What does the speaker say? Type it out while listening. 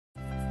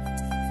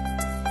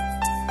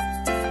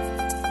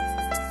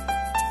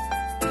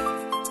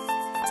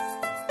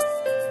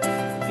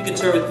You can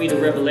turn with me to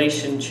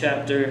Revelation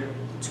chapter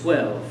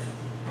 12.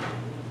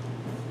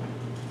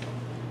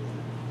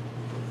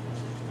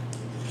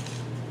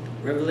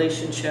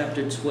 Revelation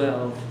chapter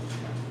 12.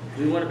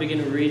 We want to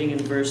begin reading in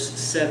verse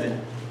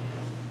 7.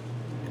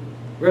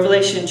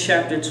 Revelation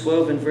chapter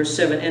 12 and verse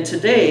 7. And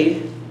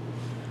today,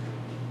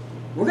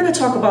 we're going to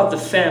talk about the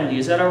family.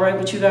 Is that all right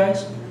with you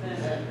guys?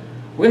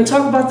 We're going to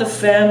talk about the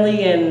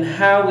family and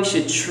how we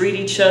should treat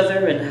each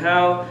other and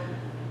how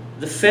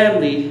the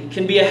family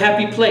can be a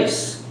happy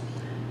place.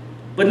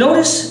 But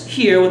notice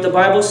here what the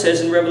Bible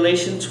says in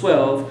Revelation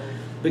 12,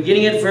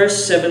 beginning at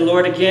verse 7.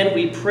 Lord, again,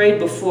 we prayed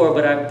before,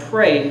 but I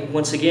pray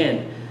once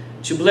again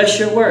to bless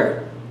your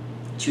word,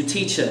 to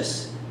teach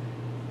us,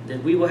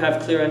 that we will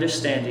have clear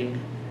understanding.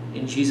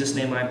 In Jesus'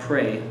 name I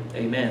pray.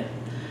 Amen.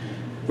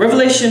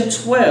 Revelation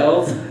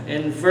 12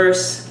 and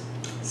verse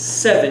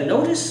 7.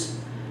 Notice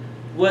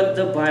what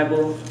the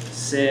Bible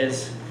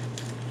says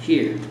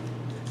here.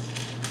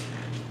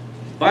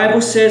 The Bible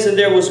says, and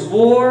there was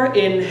war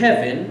in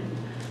heaven.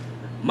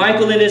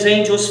 Michael and his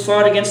angels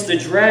fought against the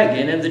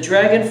dragon, and the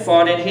dragon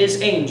fought and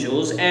his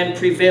angels, and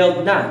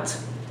prevailed not.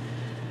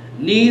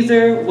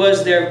 Neither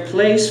was their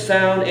place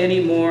found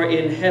any more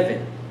in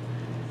heaven.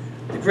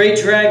 The great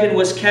dragon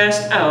was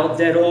cast out,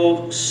 that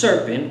old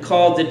serpent,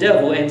 called the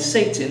devil and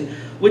Satan,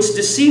 which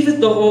deceiveth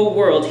the whole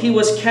world. He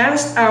was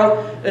cast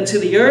out unto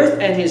the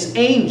earth, and his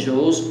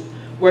angels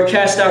were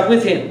cast out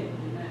with him.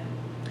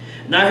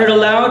 And I heard a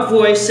loud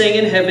voice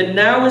saying in heaven,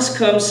 now is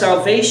come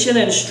salvation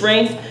and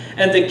strength,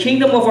 and the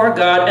kingdom of our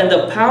God, and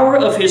the power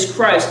of his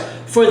Christ.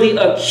 For the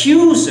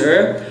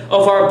accuser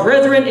of our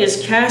brethren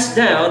is cast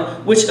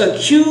down, which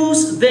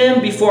accused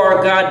them before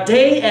our God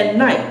day and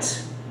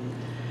night.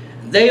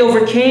 They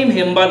overcame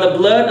him by the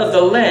blood of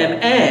the Lamb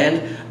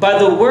and by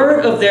the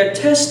word of their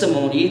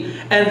testimony,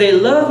 and they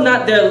loved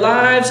not their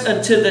lives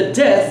unto the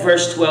death.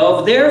 Verse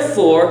 12,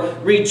 therefore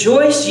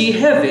rejoice ye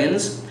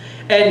heavens,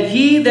 and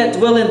ye that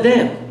dwell in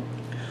them.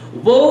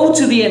 Woe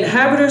to the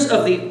inhabitants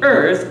of the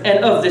earth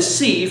and of the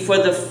sea, for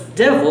the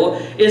devil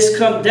is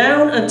come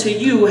down unto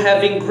you,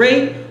 having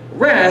great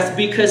wrath,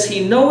 because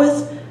he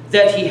knoweth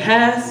that he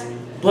hath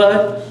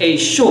but a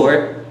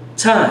short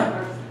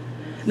time.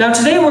 Now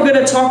today we're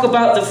going to talk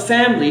about the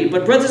family,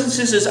 but brothers and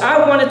sisters,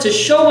 I wanted to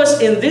show us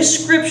in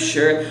this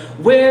scripture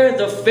where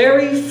the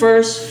very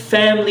first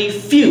family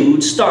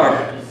feud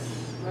started.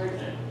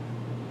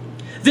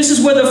 This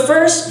is where the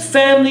first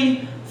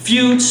family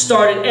feud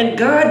started, and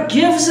God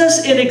gives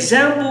us an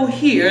example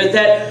here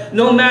that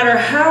no matter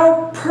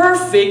how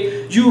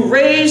perfect you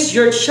raise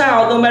your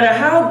child, no matter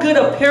how good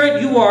a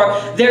parent you are,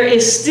 there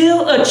is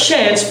still a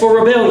chance for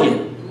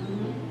rebellion.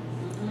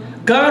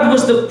 God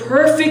was the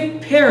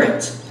perfect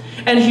parent,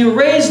 and he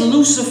raised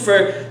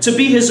Lucifer to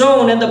be his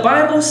own. And the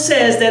Bible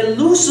says that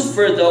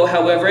Lucifer, though,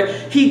 however,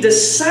 he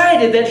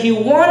decided that he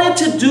wanted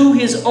to do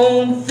his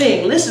own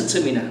thing. Listen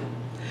to me now.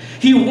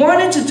 He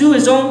wanted to do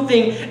his own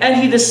thing, and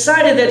he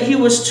decided that he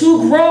was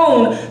too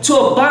grown to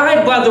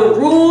abide by the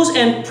rules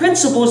and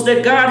principles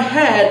that God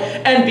had,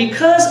 and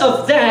because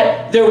of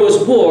that, there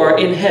was war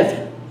in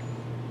heaven.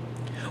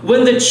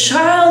 When the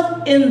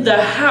child in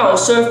the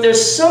house, or if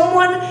there's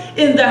someone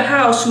in the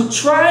house who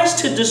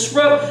tries to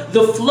disrupt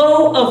the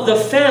flow of the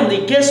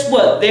family, guess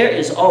what? There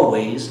is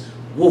always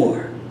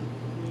war.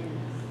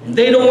 And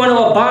they don't want to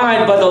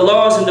abide by the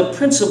laws and the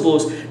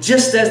principles,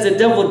 just as the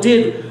devil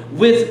did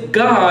with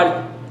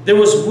God. There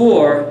was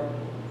war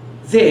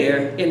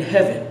there in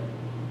heaven.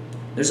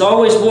 There's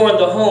always war in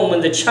the home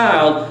when the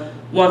child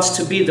wants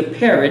to be the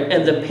parent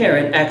and the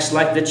parent acts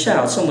like the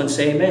child. Someone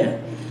say amen.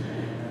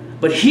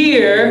 But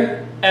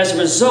here, as a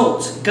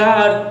result,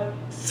 God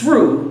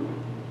threw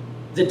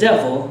the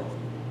devil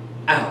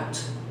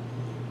out.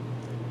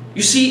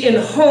 You see,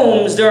 in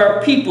homes, there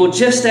are people,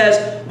 just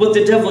as what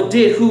the devil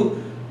did,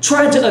 who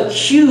tried to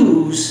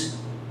accuse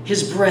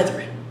his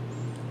brethren.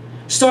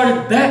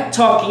 Started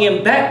back-talking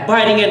and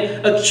backbiting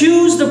and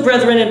accused the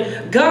brethren.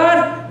 And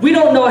God, we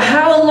don't know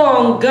how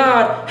long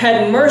God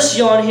had mercy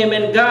on him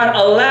and God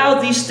allowed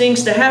these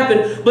things to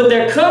happen. But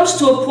there comes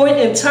to a point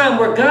in time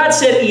where God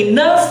said,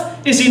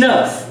 enough is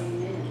enough.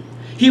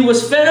 He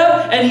was fed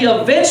up and he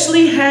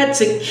eventually had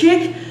to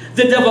kick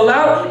the devil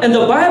out. And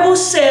the Bible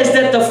says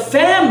that the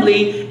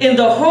family in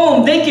the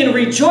home, they can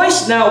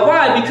rejoice now.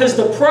 Why? Because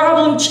the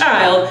problem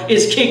child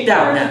is kicked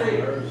out now.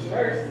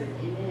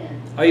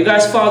 Are you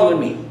guys following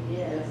me?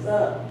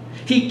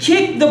 He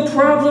kicked the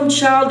problem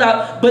child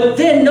out, but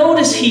then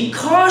notice he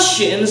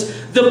cautions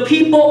the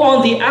people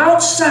on the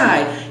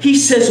outside. He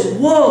says,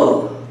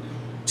 woe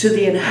to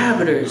the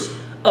inhabitants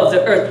of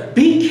the earth.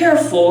 Be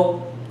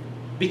careful,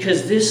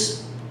 because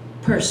this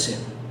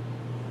person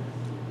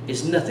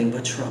is nothing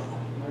but trouble.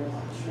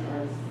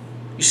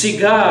 You see,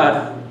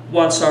 God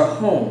wants our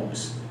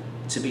homes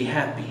to be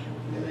happy.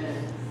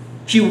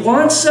 He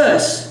wants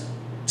us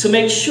to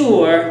make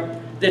sure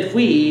that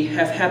we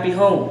have happy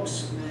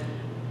homes.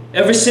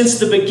 Ever since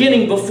the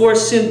beginning, before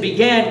sin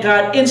began,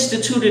 God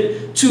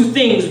instituted two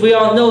things. We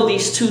all know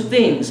these two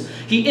things.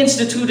 He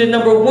instituted,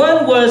 number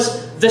one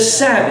was the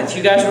Sabbath.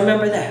 You guys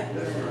remember that?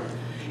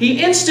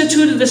 He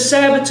instituted the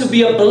Sabbath to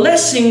be a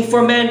blessing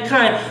for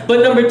mankind.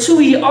 But number two,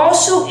 he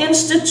also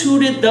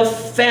instituted the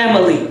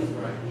family.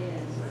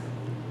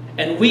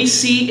 And we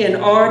see in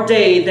our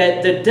day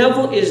that the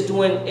devil is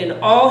doing in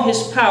all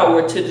his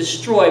power to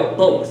destroy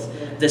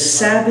both the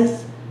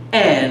Sabbath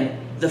and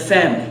the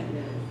family.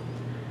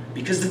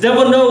 Because the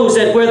devil knows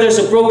that where there's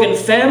a broken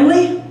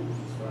family,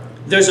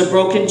 there's a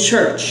broken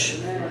church.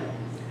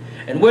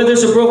 And where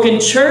there's a broken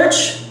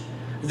church,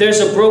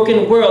 there's a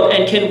broken world.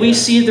 And can we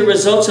see the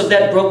results of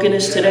that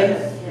brokenness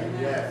today?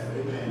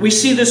 We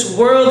see this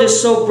world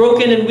is so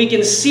broken, and we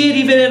can see it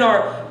even in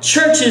our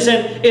churches,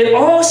 and it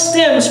all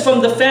stems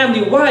from the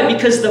family. Why?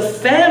 Because the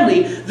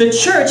family, the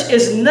church,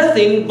 is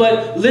nothing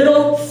but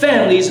little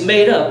families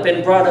made up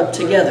and brought up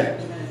together.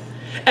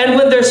 And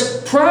when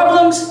there's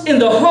problems in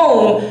the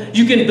home,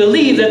 you can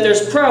believe that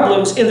there's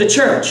problems in the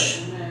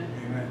church.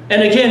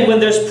 And again, when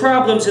there's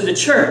problems in the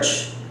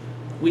church,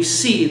 we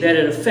see that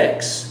it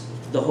affects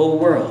the whole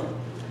world.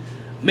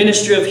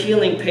 Ministry of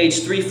Healing,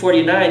 page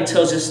 349,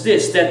 tells us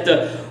this, that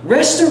the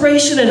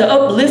restoration and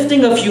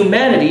uplifting of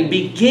humanity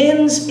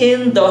begins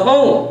in the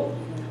home.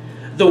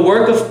 The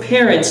work of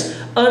parents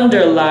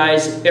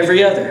underlies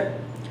every other.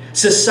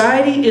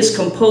 Society is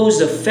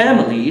composed of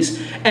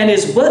families and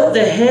is what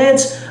the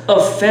heads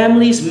of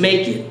families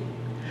make it.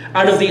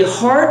 Out of the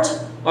heart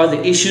are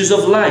the issues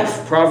of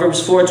life,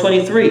 Proverbs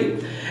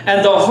 4:23.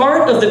 And the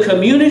heart of the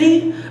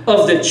community,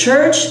 of the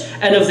church,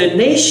 and of the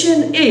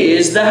nation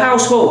is the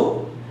household.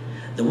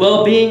 The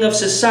well-being of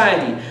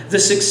society, the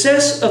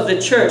success of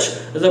the church,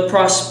 the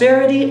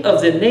prosperity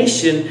of the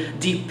nation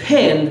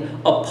depend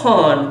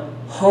upon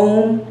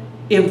home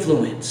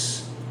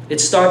influence.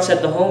 It starts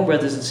at the home,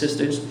 brothers and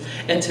sisters.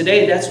 And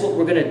today, that's what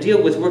we're going to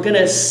deal with. We're going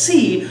to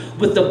see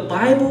what the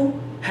Bible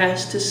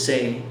has to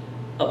say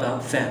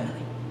about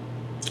family.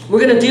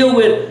 We're going to deal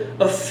with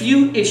a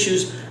few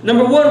issues.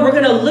 Number one, we're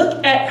going to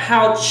look at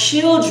how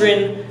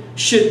children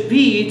should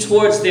be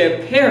towards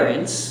their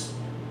parents.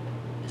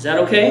 Is that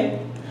okay?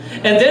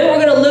 And then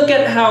we're going to look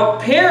at how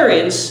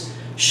parents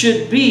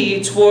should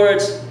be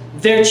towards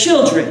their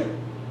children.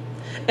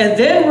 And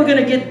then we're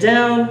going to get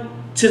down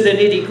to the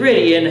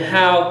nitty-gritty and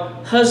how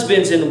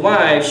husbands and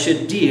wives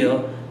should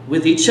deal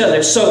with each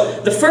other.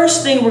 So the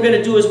first thing we're going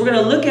to do is we're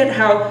going to look at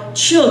how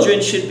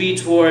children should be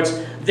towards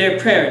their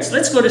parents.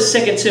 Let's go to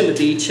 2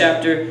 Timothy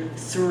chapter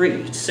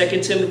 3.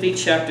 2 Timothy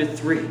chapter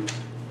 3.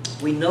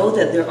 We know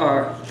that there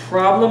are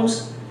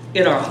problems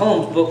in our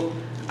homes, but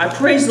I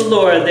praise the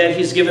Lord that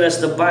He's given us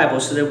the Bible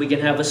so that we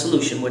can have a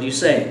solution. What do you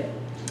say?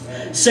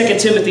 2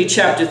 Timothy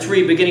chapter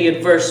 3, beginning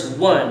at verse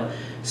 1.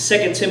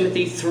 2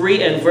 Timothy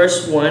 3 and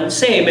verse 1.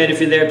 Say amen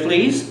if you're there,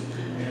 please.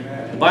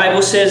 Amen. The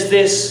Bible says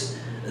this,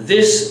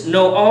 "This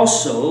know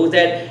also,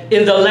 that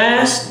in the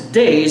last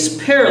days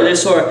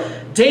perilous or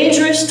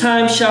dangerous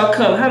times shall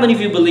come." How many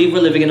of you believe we're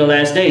living in the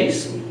last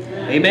days?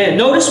 Amen.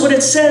 Notice what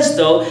it says,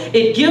 though.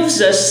 It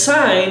gives us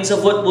signs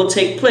of what will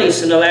take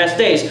place in the last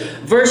days.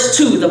 Verse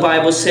 2, the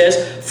Bible says,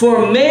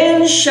 "For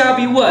men shall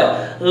be"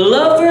 what?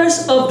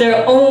 "Lovers of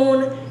their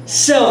own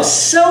self."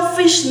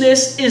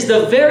 Selfishness is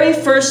the very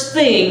first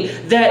thing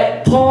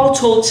that Paul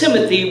told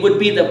Timothy would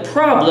be the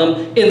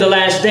problem in the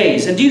last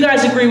days. And do you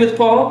guys agree with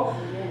Paul?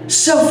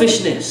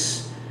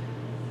 Selfishness.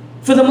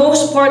 For the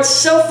most part,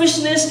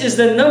 selfishness is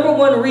the number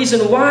one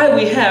reason why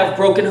we have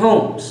broken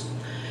homes.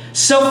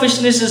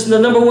 Selfishness is the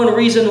number one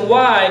reason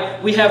why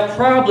we have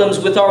problems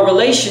with our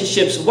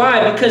relationships.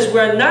 Why? Because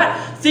we're not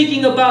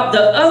thinking about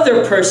the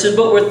other person,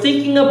 but we're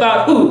thinking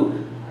about who?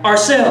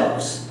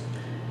 Ourselves.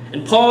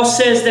 And Paul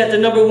says that the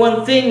number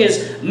one thing is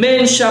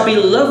men shall be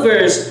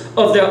lovers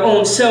of their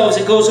own selves.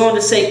 It goes on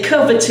to say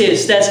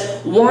covetous, that's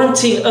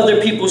wanting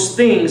other people's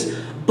things.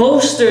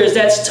 Boasters,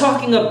 that's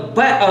talking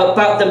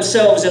about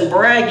themselves and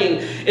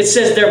bragging. It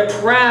says they're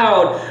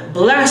proud,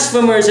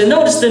 blasphemers. And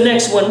notice the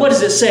next one. What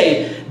does it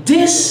say?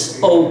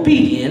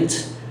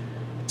 Disobedient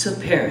to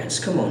parents.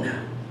 Come on now.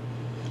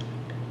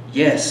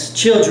 Yes,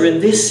 children,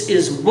 this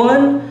is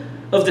one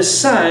of the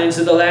signs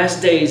of the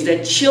last days,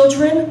 that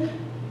children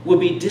will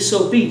be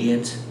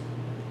disobedient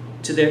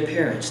to their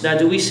parents. Now,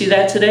 do we see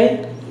that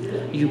today?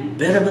 You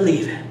better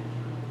believe it.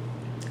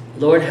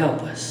 Lord,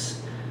 help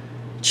us.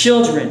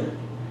 Children,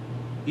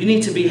 you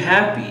need to be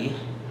happy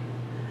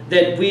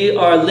that we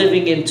are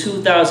living in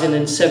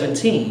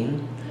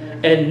 2017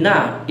 and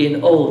not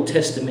in Old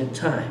Testament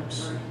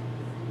times.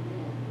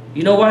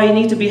 You know why you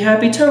need to be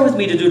happy? Turn with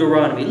me to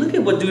Deuteronomy. Look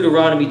at what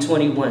Deuteronomy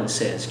 21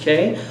 says,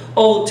 okay?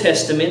 Old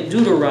Testament,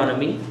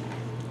 Deuteronomy.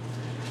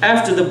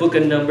 After the book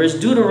of Numbers,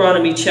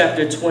 Deuteronomy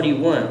chapter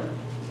 21.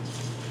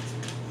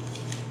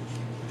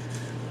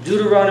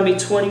 Deuteronomy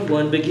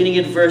 21, beginning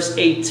at verse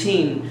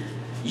 18.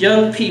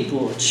 Young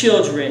people,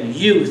 children,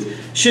 youth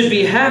should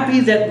be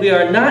happy that we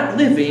are not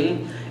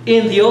living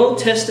in the Old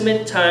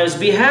Testament times.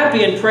 Be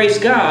happy and praise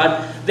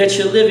God that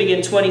you're living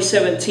in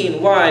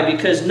 2017. Why?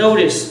 Because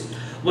notice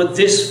what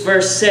this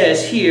verse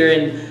says here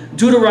in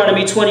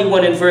Deuteronomy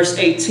 21 and verse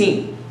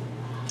 18.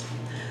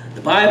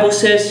 The Bible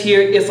says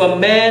here, "If a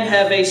man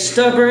have a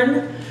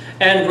stubborn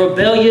and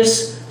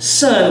rebellious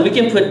son," we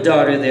can put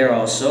daughter there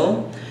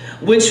also,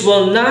 which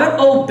will not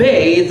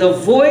obey the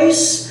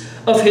voice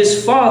of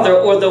his father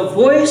or the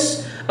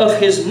voice of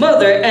his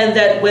mother, and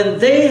that when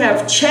they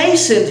have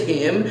chastened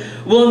him,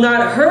 will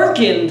not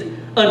hearken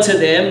unto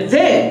them,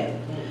 then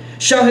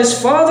shall his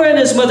father and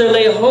his mother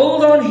lay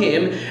hold on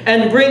him,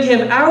 and bring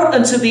him out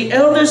unto the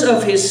elders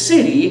of his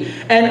city,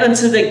 and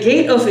unto the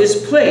gate of his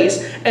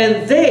place,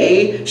 and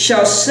they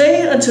shall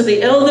say unto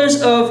the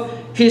elders of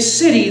his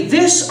city,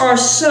 This our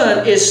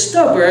son is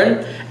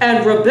stubborn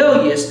and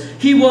rebellious.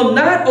 He will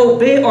not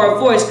obey our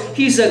voice.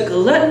 He's a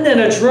glutton and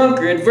a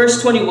drunkard.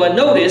 Verse 21,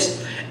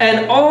 notice,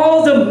 and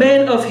all the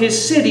men of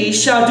his city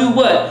shall do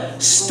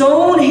what?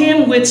 Stone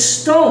him with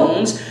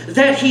stones,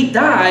 that he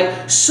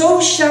die.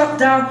 So shalt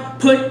thou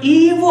put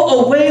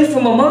evil away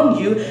from among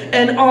you,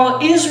 and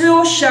all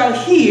Israel shall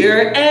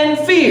hear and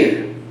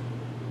fear.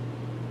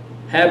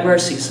 Have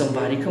mercy,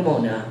 somebody. Come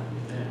on now.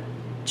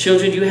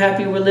 Children, you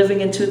happy we're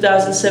living in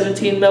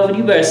 2017, Melvin?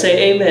 You better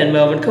say amen,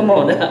 Melvin. Come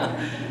on now.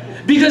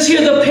 Because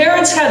here the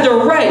parents had the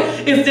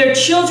right. If their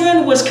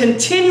children was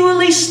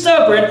continually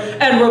stubborn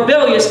and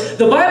rebellious,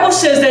 the Bible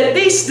says that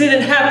this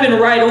didn't happen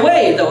right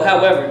away, though,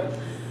 however.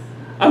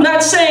 I'm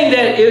not saying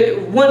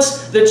that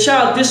once the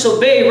child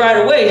disobeyed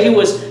right away, he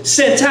was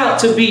sent out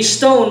to be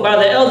stoned by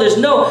the elders.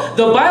 No,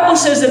 the Bible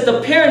says that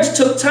the parents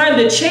took time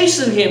to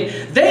chasten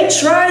him. They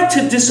tried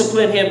to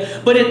discipline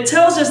him, but it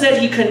tells us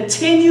that he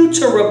continued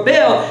to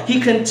rebel.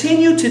 He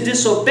continued to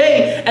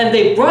disobey, and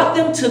they brought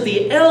them to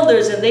the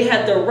elders, and they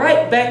had the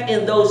right back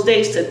in those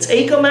days to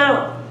take him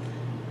out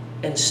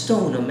and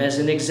stone him as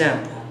an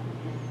example.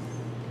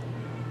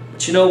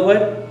 But you know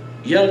what,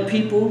 young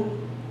people?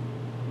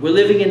 We're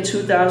living in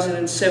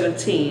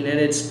 2017, and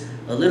it's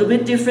a little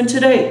bit different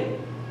today.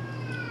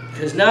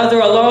 Because now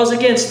there are laws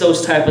against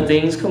those type of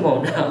things. Come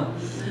on now.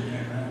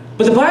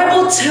 But the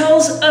Bible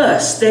tells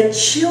us that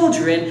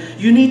children,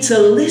 you need to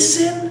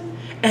listen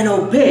and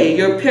obey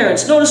your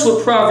parents. Notice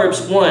what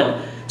Proverbs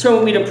 1. Turn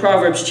with me to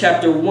Proverbs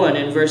chapter 1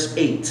 and verse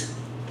 8.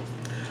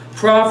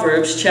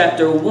 Proverbs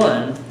chapter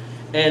 1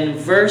 and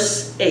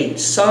verse 8.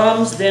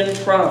 Psalms, then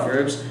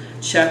Proverbs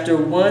chapter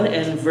 1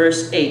 and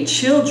verse 8.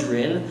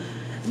 Children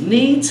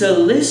need to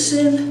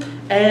listen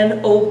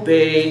and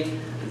obey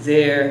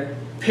their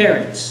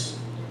parents.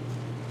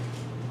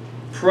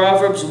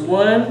 Proverbs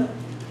 1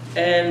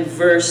 and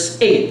verse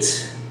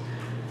 8.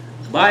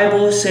 The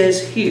Bible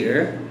says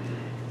here,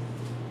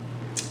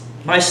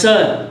 My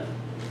son,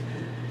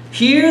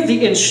 hear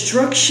the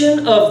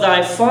instruction of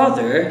thy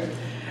father,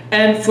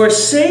 and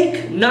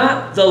forsake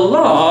not the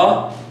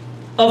law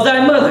of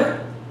thy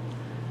mother.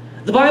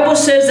 The Bible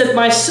says that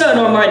my son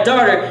or my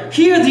daughter,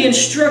 hear the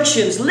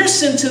instructions,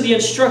 listen to the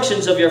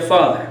instructions of your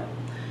father.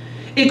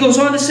 It goes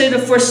on to say to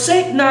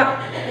forsake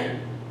not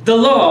the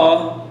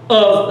law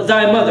of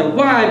thy mother.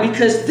 Why?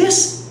 Because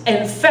this,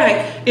 in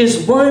fact,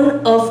 is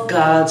one of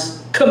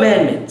God's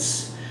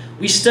commandments.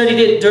 We studied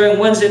it during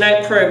Wednesday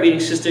night prayer meeting,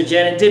 Sister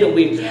Janet, didn't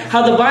we?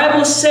 How the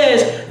Bible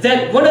says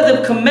that one of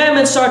the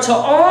commandments are to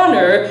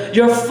honor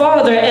your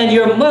father and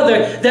your mother,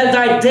 that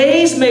thy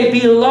days may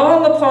be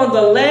long upon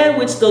the land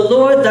which the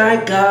Lord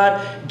thy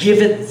God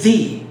giveth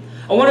thee.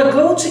 I want to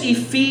go to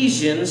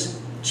Ephesians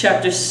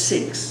chapter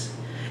 6.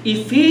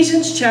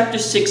 Ephesians chapter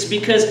 6,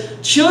 because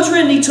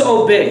children need to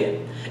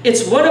obey.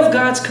 It's one of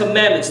God's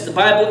commandments. The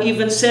Bible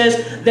even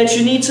says that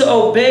you need to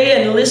obey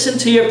and listen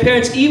to your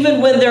parents even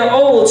when they're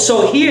old.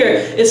 So here,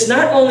 it's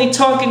not only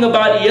talking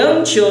about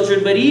young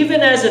children, but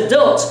even as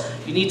adults,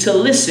 you need to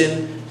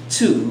listen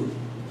to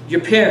your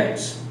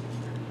parents.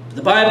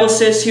 The Bible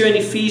says here in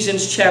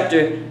Ephesians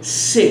chapter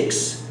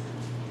 6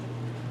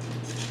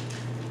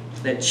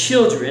 that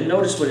children,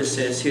 notice what it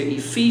says here,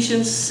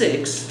 Ephesians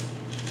 6,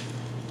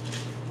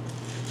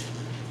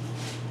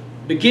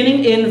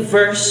 beginning in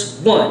verse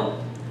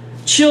 1.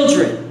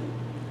 Children,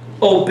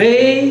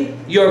 obey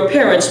your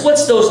parents.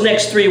 What's those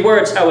next three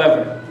words,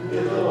 however?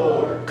 In the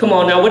Lord. Come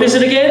on now, what is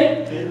it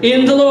again?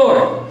 In the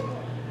Lord.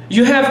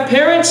 You have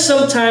parents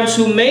sometimes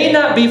who may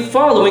not be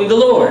following the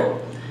Lord.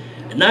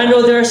 And I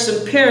know there are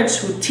some parents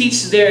who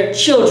teach their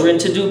children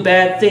to do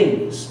bad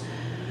things.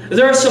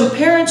 There are some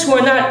parents who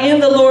are not in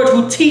the Lord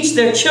who teach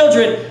their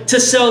children to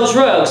sell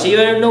drugs. You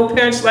ever know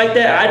parents like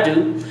that? I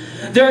do.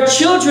 There are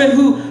children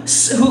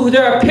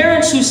there are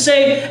parents who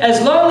say,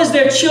 as long as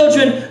their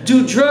children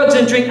do drugs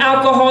and drink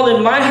alcohol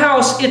in my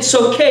house, it's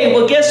okay.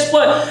 Well, guess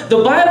what?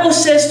 The Bible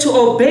says to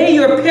obey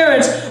your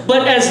parents,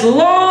 but as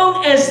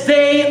long as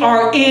they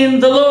are in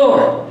the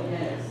Lord.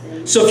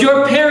 So if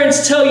your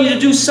parents tell you to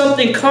do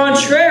something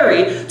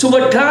contrary to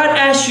what God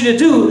asked you to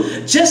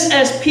do, just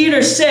as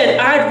Peter said,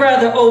 I'd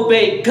rather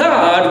obey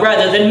God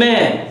rather than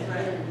man.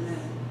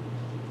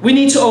 We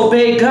need to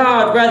obey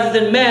God rather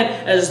than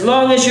man, as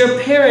long as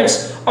your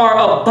parents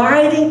are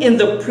abiding in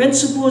the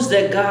principles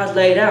that God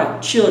laid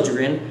out.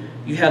 Children,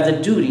 you have the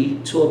duty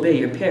to obey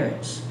your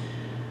parents.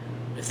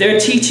 If they're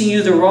teaching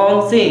you the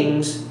wrong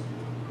things,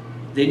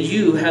 then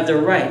you have the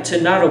right to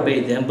not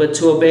obey them, but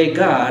to obey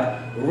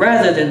God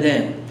rather than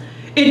them.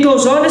 It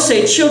goes on to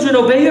say, children,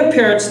 obey your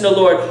parents in the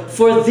Lord,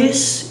 for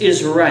this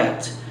is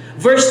right.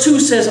 Verse 2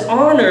 says,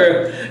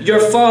 honor your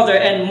father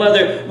and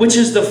mother, which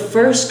is the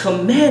first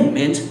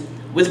commandment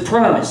with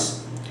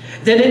promise,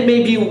 that it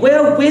may be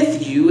well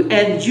with you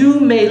and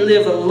you may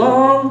live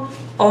long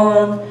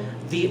on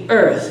the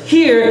earth.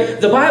 Here,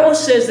 the Bible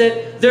says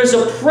that there's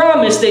a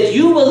promise that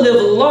you will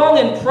live long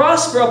and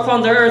prosper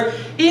upon the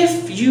earth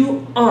if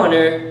you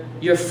honor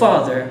your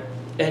father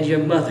and your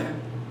mother.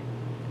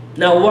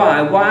 Now,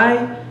 why?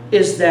 Why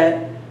is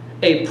that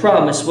a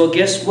promise? Well,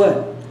 guess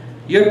what?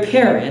 Your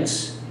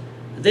parents,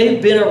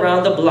 they've been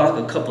around the block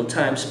a couple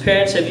times.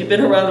 Parents, have you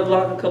been around the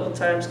block a couple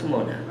times? Come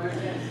on now.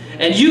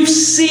 And you've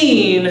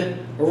seen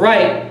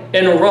right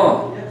and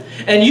wrong.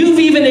 And you've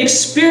even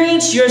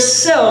experienced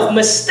yourself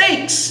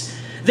mistakes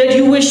that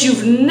you wish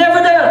you've never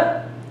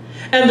done.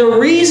 And the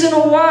reason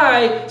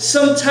why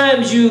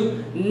sometimes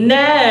you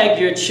nag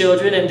your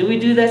children, and do we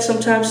do that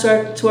sometimes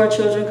to our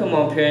children? Come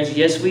on, parents.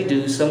 Yes, we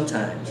do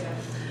sometimes.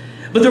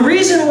 But the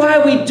reason why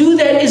we do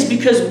that is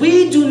because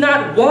we do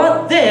not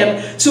want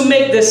them to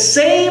make the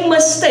same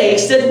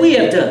mistakes that we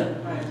have done.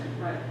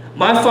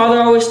 My father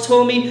always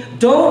told me,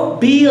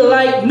 don't be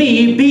like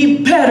me,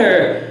 be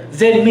better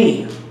than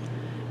me.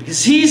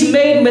 Because he's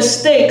made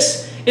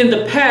mistakes in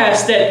the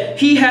past that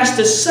he has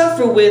to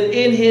suffer with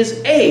in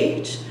his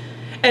age.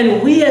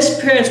 And we as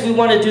parents, we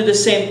want to do the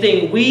same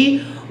thing.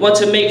 We want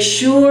to make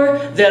sure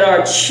that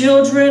our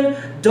children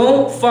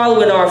don't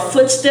follow in our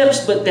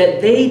footsteps, but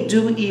that they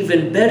do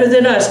even better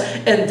than us.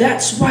 And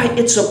that's why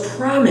it's a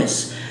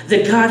promise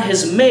that God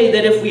has made,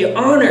 that if we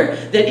honor,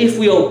 that if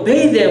we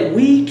obey them,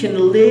 we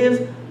can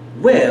live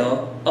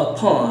well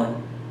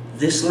upon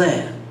this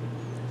land.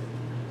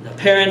 Now,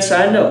 parents,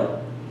 I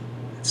know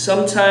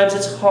sometimes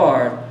it's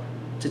hard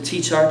to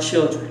teach our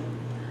children.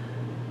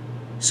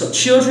 So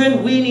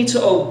children, we need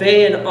to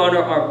obey and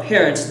honor our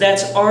parents.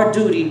 That's our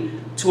duty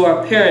to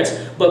our parents.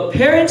 But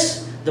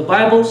parents, the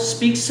Bible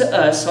speaks to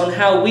us on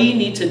how we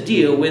need to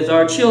deal with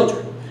our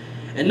children.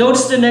 And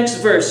notice the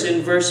next verse.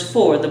 In verse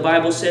 4, the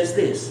Bible says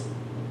this.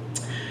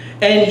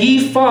 And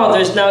ye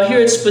fathers, now here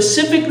it's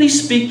specifically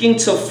speaking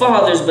to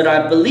fathers, but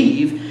I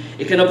believe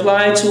it can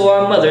apply to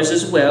our mothers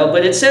as well.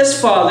 But it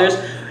says fathers,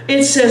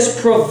 it says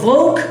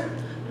provoke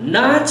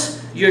not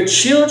your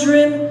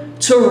children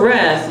to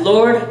wrath.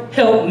 Lord,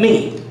 help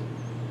me.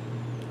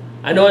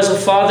 I know as a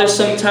father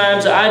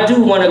sometimes I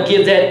do want to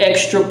give that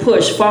extra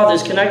push.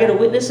 Fathers, can I get a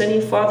witness? Any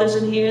fathers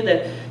in here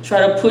that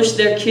try to push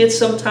their kids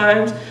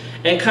sometimes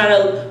and kind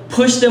of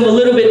push them a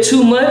little bit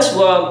too much?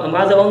 Well, am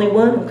I the only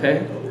one?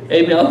 Okay.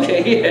 Amen.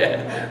 Okay,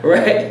 yeah,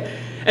 right.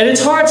 And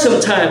it's hard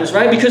sometimes,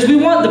 right? Because we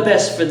want the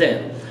best for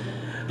them.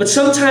 But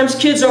sometimes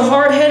kids are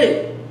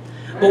hard-headed.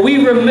 But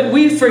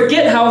we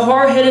forget how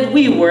hard-headed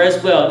we were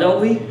as well,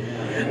 don't we?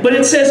 But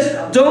it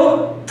says,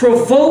 don't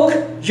provoke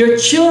your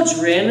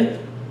children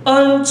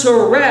unto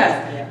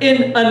wrath.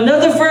 In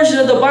another version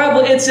of the Bible,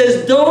 it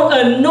says, don't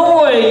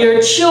annoy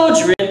your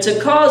children to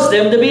cause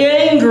them to be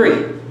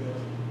angry.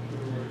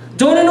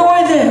 Don't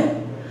annoy them.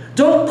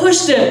 Don't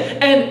push them.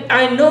 And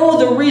I know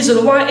the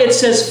reason why it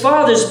says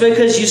fathers,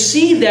 because you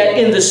see that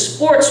in the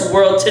sports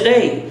world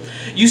today.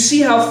 You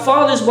see how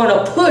fathers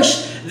want to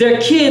push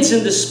their kids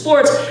into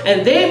sports,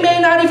 and they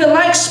may not even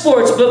like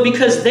sports, but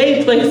because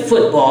they play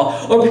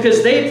football, or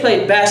because they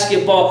play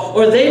basketball,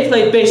 or they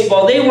play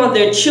baseball, they want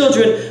their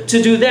children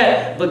to do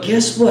that. But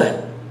guess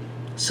what?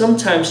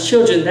 Sometimes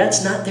children,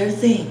 that's not their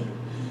thing.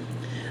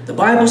 The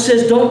Bible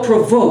says don't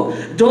provoke,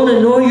 don't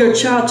annoy your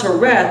child to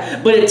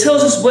wrath, but it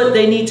tells us what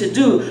they need to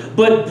do.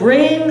 But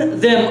bring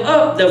them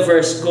up, the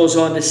verse goes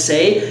on to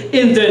say,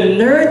 in the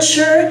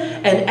nurture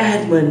and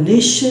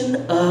admonition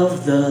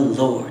of the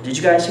Lord. Did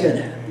you guys hear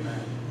that?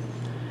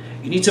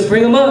 You need to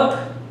bring them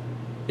up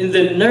in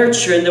the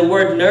nurture. And the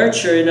word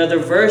nurture in other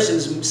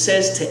versions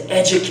says to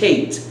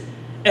educate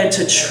and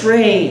to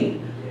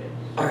train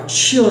our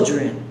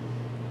children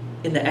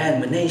in the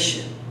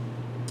admonition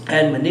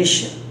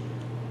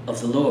of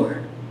the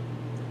Lord.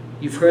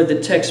 You've heard the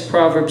text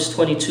Proverbs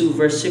 22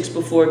 verse 6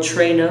 before.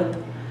 Train up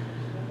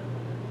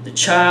a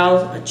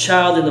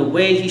child in the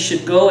way he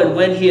should go, and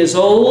when he is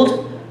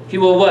old, he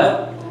will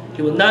what?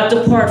 He will not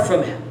depart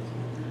from him.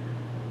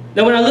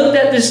 Now when I looked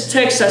at this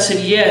text, I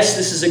said, yes,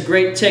 this is a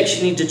great text.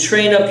 You need to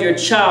train up your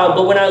child.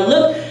 But when I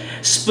look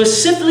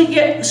specifically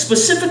at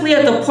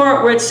the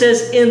part where it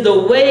says in the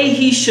way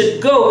he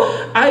should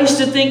go, I used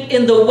to think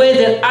in the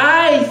way that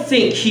I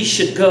think he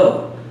should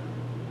go.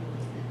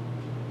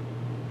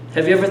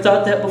 Have you ever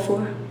thought that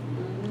before?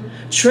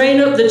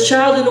 Train up the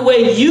child in the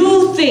way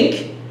you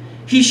think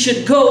he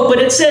should go, but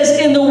it says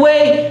in the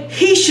way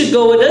he should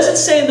go. It doesn't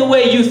say in the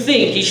way you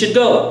think he should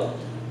go.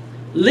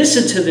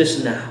 Listen to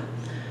this now.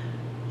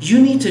 You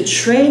need to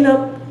train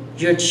up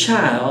your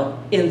child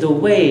in the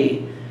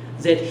way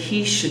that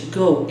he should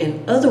go.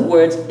 In other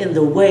words, in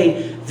the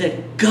way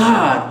that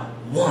God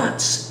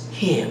wants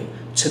him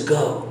to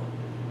go.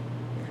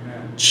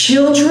 Amen.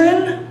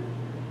 Children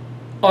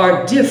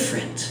are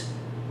different.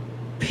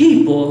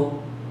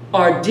 People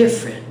are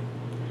different.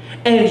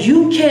 And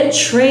you can't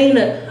train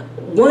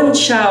one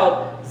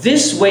child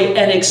this way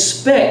and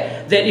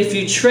expect that if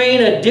you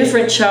train a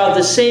different child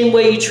the same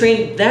way you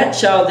train that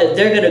child, that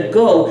they're going to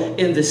go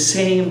in the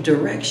same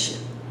direction.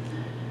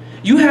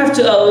 You have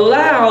to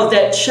allow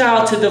that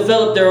child to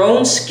develop their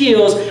own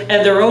skills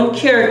and their own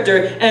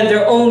character and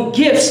their own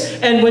gifts.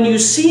 And when you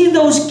see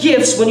those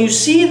gifts, when you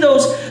see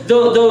those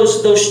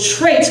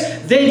traits,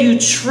 then you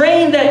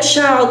train that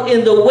child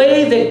in the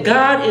way that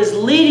God is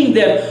leading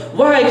them.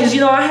 Why? Because,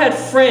 I had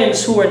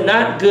friends who were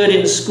not good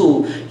in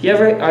school.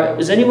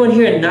 Is anyone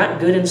here not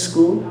good in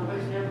school? I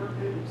was never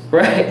good in school.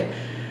 Right?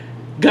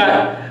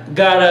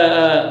 Got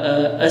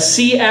a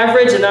C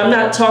average, and I'm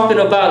not talking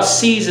about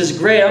C's as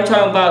great. I'm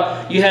talking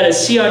about you had a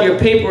C on your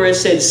paper where it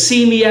said,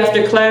 "See me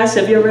after class."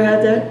 Have you ever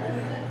had that?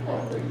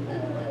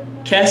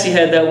 Cassie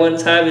had that one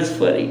time. It's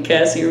funny.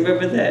 Cassie,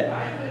 remember that?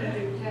 I couldn't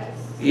do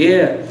tests.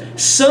 Yeah.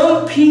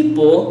 Some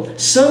people,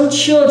 some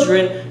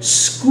children,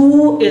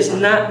 school is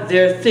not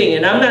their thing.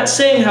 And I'm not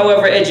saying,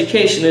 however,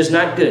 education is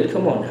not good.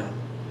 Come on now.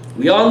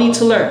 We all need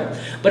to learn.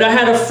 But I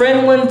had a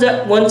friend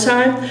one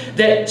time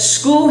that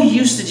school, he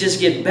used to just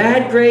get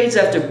bad grades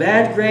after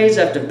bad grades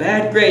after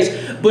bad grades.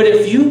 But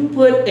if you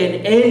put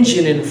an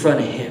engine in front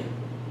of him,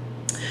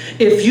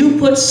 if you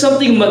put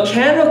something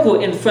mechanical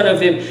in front of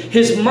him,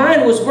 his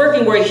mind was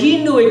working where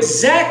he knew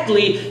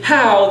exactly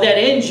how that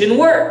engine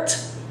worked.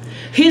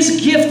 His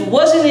gift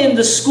wasn't in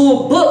the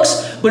school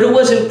books, but it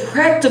was in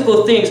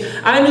practical things.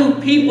 I knew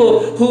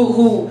people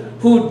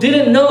who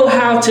didn't know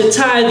how to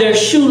tie their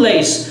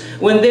shoelace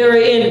when they were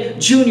in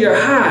junior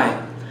high,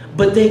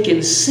 but they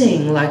can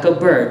sing like a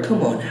bird.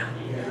 Come on now.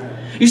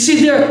 You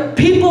see,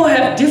 people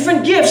have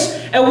different gifts,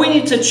 and we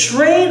need to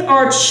train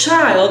our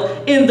child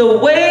in the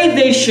way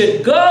they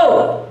should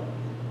go.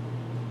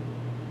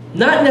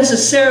 Not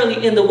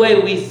necessarily in the way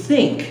we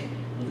think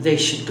they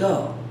should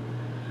go.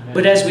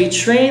 But as we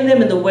train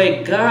them in the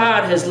way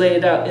God has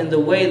laid out, in the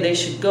way they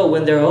should go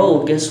when they're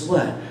old, guess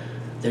what?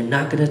 They're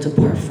not going to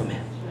depart from it.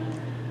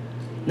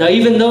 Now,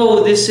 even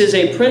though this is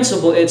a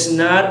principle, it's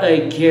not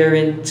a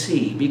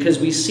guarantee, because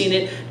we've seen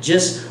it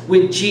just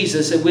with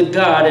Jesus and with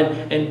God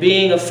and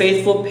being a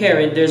faithful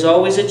parent. There's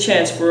always a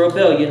chance for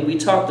rebellion. We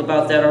talked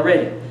about that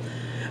already.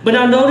 But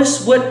now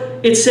notice what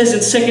it says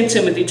in 2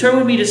 Timothy. Turn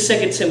with me to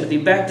 2 Timothy,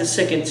 back to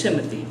 2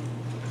 Timothy.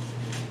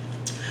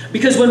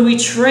 Because when we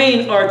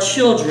train our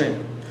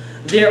children,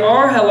 there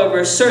are,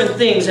 however, certain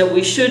things that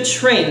we should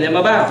train them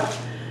about.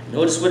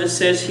 Notice what it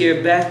says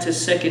here, back to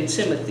 2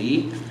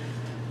 Timothy.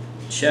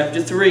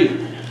 Chapter 3.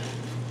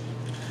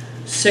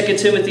 2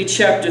 Timothy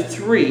chapter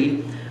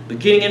 3,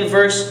 beginning in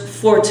verse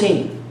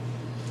 14.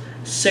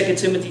 2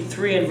 Timothy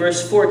 3 and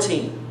verse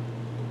 14.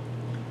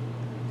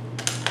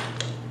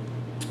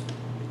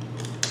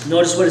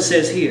 Notice what it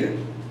says here.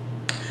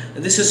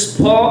 This is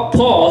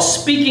Paul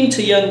speaking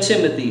to young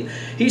Timothy.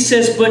 He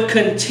says, "But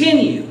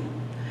continue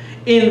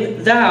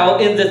in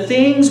the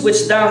things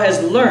which thou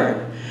hast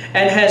learned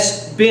and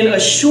hast been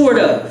assured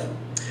of,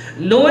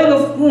 knowing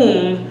of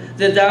whom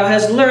that thou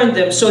hast learned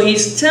them." So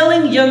he's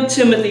telling young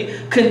Timothy,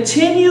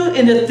 continue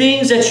in the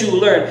things that you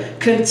learned.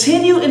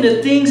 Continue in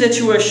the things that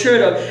you are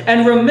assured of.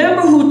 And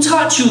remember who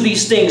taught you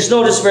these things.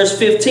 Notice verse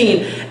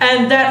 15.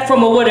 "And that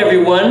from a" what,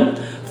 everyone?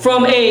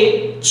 "From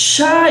a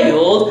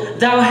child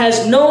thou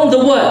hast known the"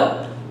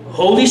 what?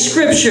 "Holy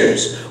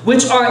Scriptures,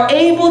 which are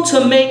able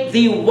to make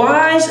thee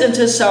wise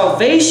unto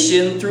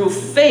salvation through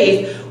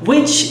faith,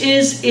 which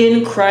is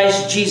in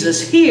Christ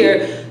Jesus."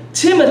 Here,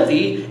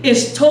 Timothy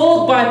is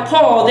told by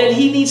Paul that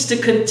he needs to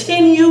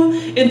continue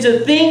into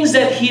things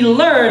that he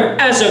learned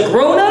as a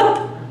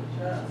grown-up,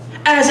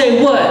 as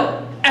a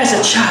what? As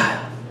a child.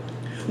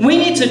 We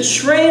need to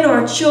train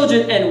our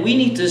children, and we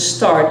need to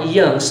start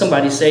young.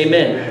 Somebody say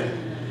amen.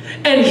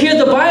 And here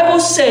the Bible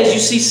says, you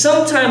see,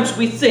 sometimes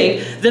we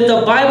think that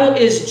the Bible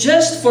is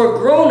just for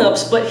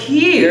grown-ups, but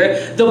here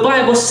the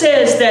Bible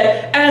says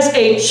that as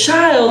a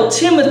child,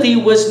 Timothy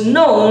was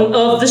known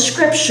of the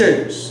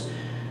Scriptures.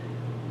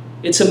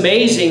 It's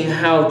amazing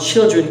how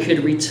children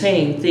could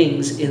retain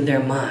things in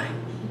their mind.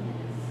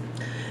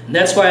 And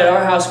that's why at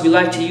our house we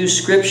like to use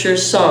scripture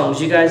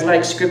songs. You guys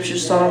like scripture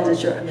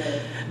songs?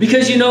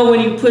 Because when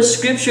you put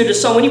scripture to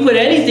song, when you put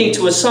anything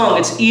to a song,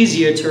 it's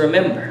easier to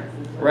remember,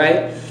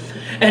 right?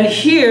 And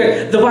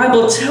here the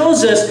Bible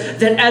tells us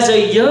that as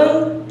a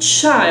young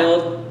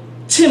child,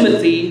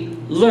 Timothy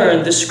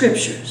learned the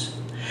Scriptures.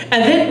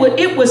 And then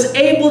it was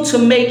able to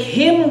make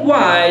him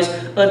wise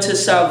unto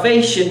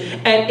salvation,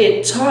 and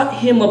it taught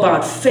him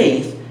about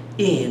faith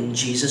in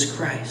Jesus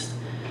Christ.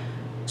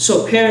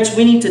 So parents,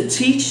 we need to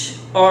teach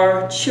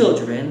our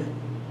children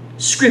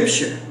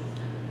Scripture.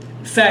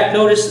 In fact,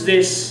 notice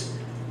this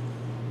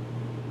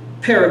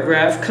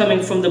paragraph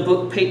coming from the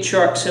book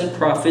Patriarchs and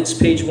Prophets,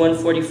 page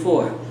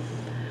 144.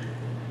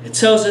 It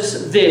tells us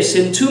this: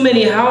 "In too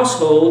many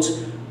households,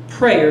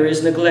 prayer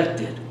is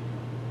neglected.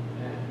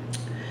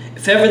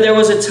 If ever there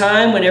was a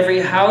time when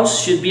every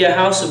house should be a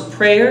house of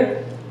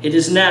prayer, it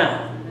is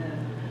now.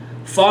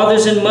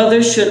 Fathers and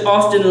mothers should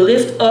often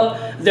lift up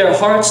their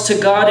hearts to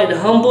God in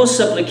humble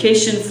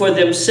supplication for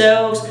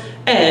themselves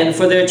and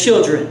for their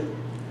children.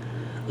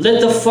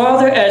 Let the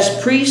father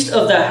as priest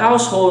of the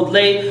household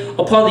lay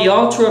upon the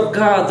altar of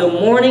God the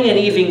morning and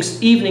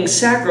evening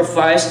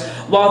sacrifice,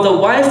 while the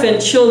wife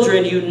and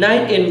children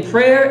unite in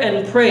prayer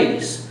and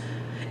praise.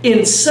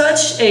 In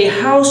such a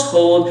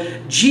household,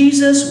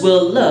 Jesus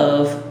will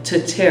love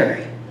to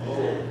tarry.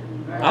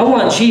 I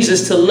want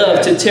Jesus to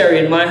love to tarry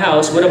in my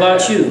house. What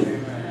about you?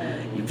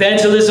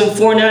 Evangelism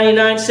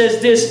 499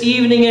 says this: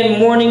 evening and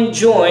morning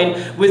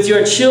join with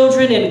your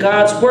children in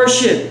God's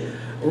worship,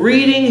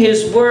 reading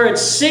His word,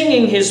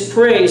 singing His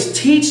praise.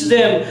 Teach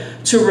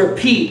them to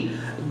repeat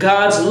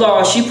God's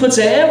law. She puts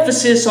an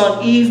emphasis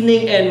on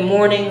evening and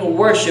morning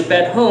worship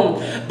at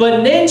home.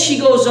 But then she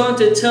goes on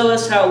to tell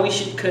us how we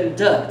should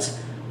conduct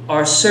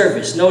our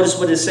service. Notice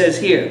what it says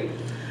here.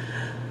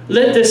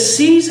 Let the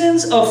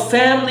seasons of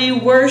family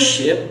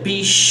worship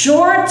be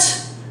short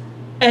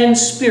and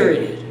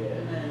spirited.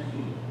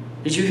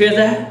 Did you hear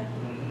that?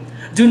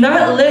 Do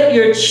not let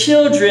your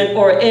children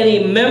or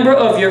any member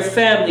of your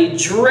family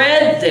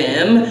dread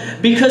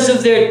them because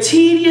of their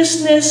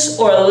tediousness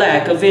or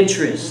lack of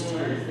interest.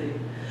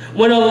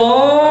 When a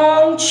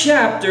long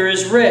chapter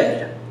is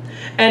read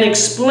and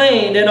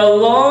explained and a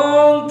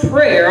long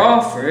prayer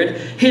offered,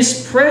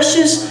 this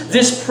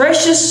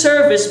precious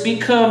service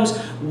becomes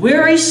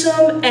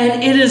wearisome,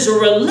 and it is a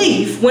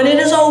relief when it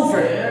is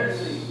over.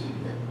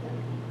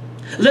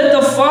 Let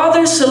the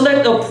father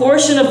select a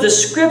portion of the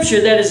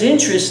scripture that is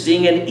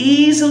interesting and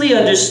easily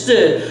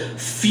understood.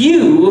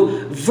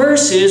 Few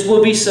verses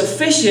will be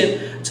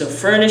sufficient to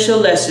furnish a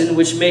lesson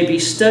which may be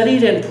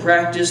studied and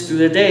practiced through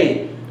the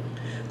day.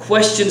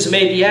 Questions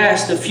may be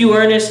asked, a few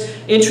earnest,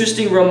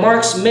 interesting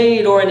remarks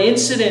made, or an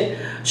incident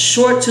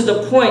short to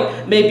the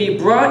point may be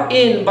brought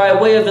in by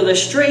way of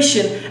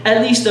illustration.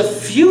 At least a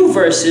few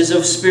verses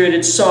of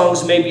spirited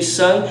songs may be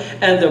sung,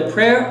 and the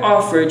prayer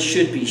offered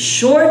should be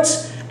short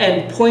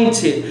and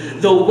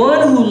pointed. The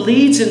one who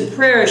leads in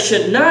prayer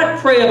should not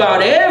pray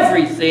about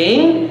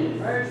everything,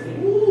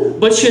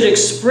 but should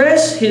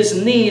express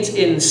his needs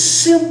in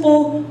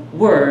simple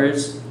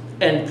words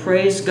and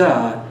praise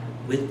God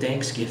with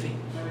thanksgiving.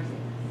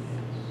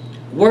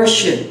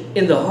 Worship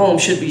in the home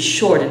should be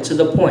short and to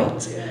the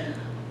point.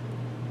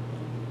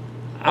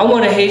 I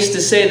want to haste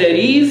to say that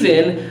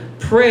even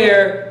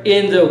prayer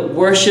in the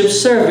worship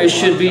service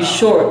should be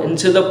short and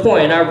to the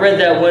point. I read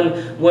that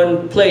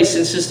one place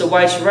in Sister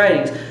White's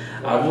writings.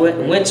 I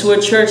went to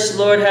a church,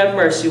 Lord have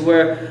mercy,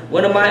 where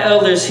one of my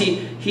elders,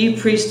 he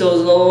preached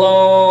those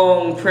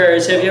long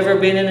prayers. Have you ever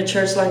been in a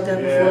church like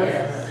that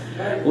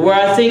before? Where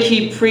I think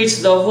he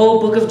preached the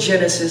whole book of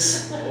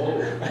Genesis.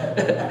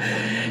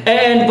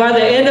 And by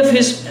the end of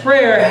his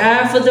prayer,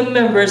 half of the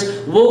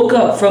members woke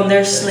up from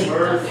their sleep.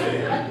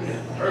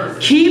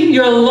 Keep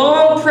your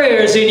long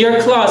prayers in your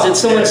closet.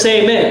 Someone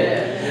say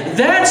amen.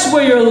 That's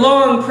where your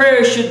long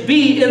prayer should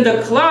be, in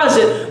the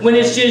closet, when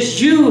it's just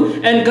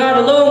you and God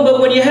alone. But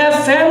when you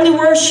have family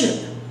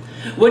worship,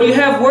 when you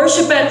have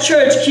worship at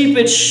church, keep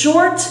it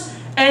short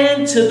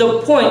and to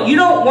the point. You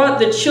don't want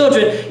the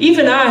children,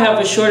 even I have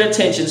a short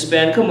attention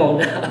span, come on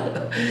now.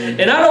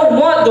 And I don't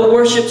want the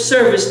worship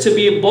service to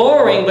be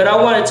boring, but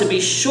I want it to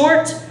be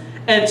short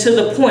and to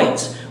the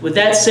point. With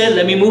that said,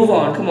 let me move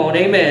on. Come on,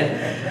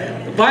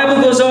 amen. The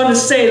Bible goes on to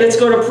say, let's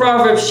go to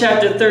Proverbs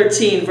chapter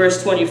 13,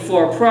 verse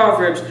 24.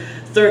 Proverbs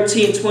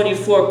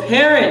 13:24.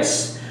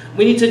 Parents,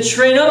 we need to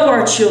train up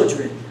our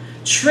children.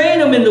 Train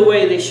them in the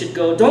way they should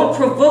go. Don't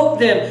provoke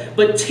them,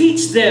 but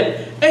teach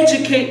them,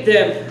 educate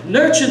them,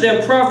 nurture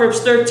them. Proverbs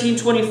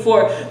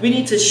 13:24. We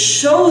need to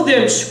show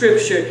them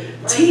Scripture,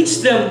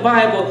 teach them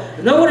Bible.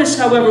 Notice,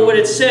 however, what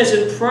it says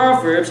in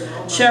Proverbs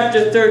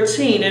chapter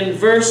 13 and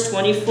verse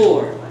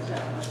 24.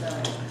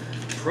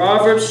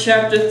 Proverbs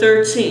chapter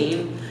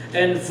 13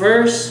 and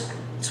verse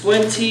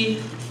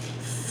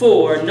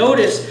 24.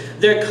 Notice,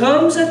 there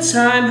comes a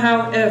time,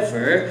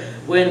 however,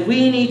 when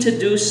we need to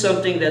do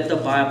something that the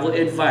Bible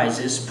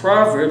advises.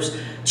 Proverbs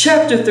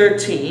chapter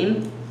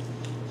 13,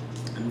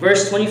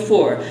 verse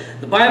 24.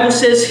 The Bible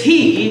says,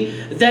 he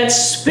that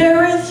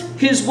spareth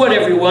his what,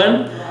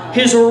 everyone?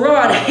 His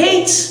rod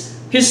hates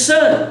his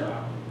son.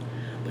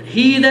 But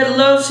he that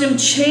loves him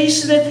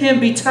chasteneth him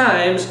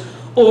betimes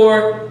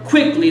or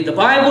quickly. The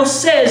Bible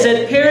says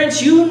that,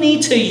 parents, you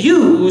need to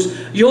use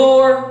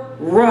your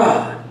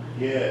rod.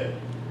 Yeah.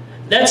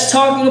 That's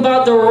talking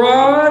about the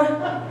rod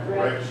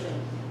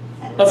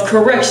of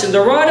correction,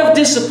 the rod of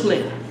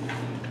discipline.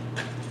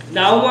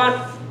 Now I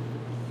want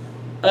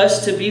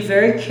us to be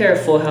very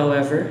careful,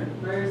 however,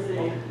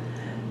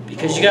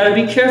 because you got to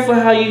be careful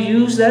how you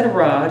use that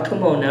rod.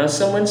 Come on now,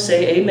 someone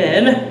say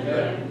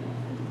amen.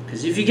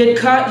 Because if you get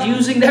caught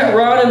using that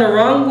rod in the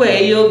wrong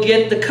way, you'll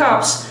get the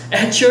cops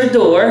at your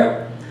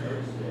door.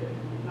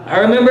 I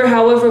remember,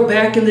 however,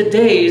 back in the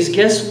days,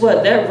 guess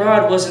what? That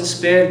rod wasn't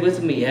spared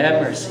with me.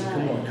 Have mercy.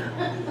 Come on now.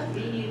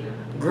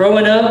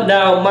 Growing up,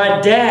 now my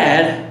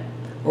dad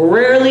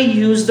rarely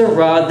used the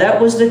rod.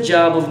 That was the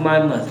job of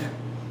my mother.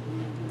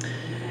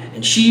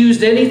 And she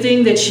used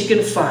anything that she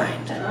could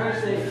find.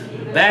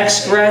 Back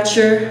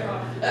scratcher,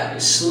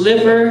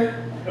 slipper,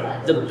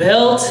 the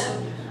belt,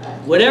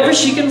 Whatever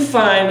she can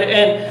find.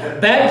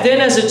 And back then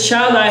as a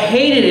child, I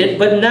hated it,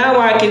 but now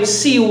I can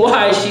see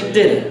why she did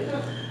it.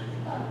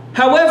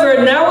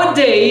 However,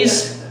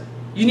 nowadays,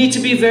 you need to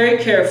be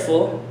very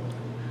careful.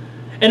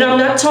 And I'm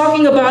not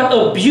talking about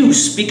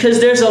abuse,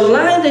 because there's a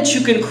line that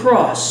you can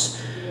cross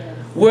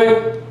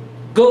where it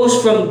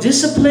goes from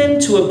discipline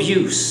to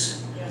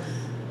abuse.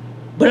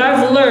 But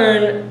I've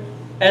learned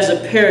as a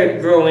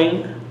parent,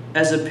 growing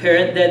as a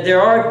parent, that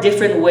there are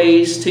different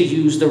ways to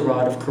use the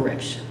rod of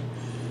correction.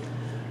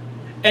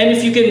 And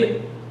if you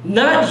can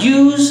not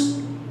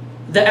use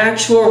the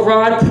actual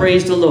rod,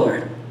 praise the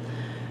Lord.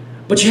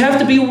 But you have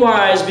to be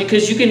wise,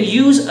 because you can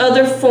use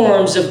other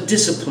forms of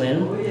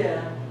discipline.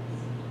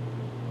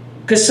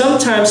 Because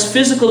sometimes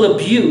physical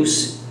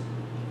abuse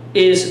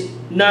is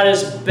not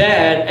as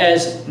bad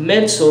as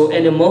mental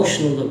and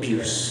emotional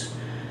abuse.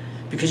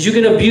 Because you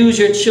can abuse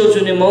your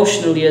children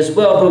emotionally as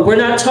well. But we're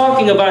not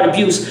talking about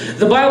abuse.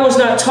 The Bible is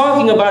not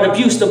talking about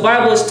abuse. The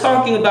Bible is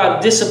talking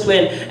about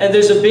discipline. And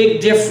there's a big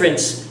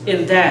difference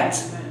in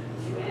that.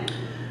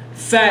 In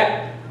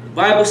fact, the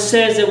Bible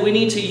says that we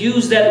need to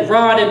use that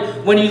rod.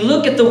 And when you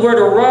look at the word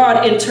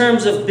rod in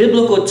terms of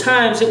biblical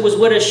times, it was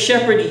what a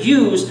shepherd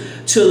used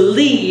to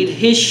lead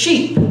his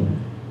sheep.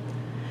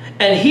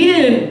 And he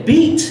didn't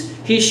beat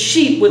his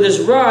sheep with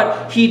his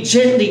rod. He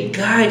gently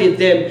guided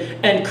them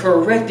and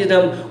corrected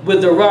them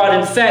with the rod.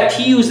 In fact,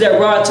 he used that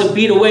rod to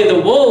beat away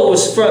the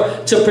wolves,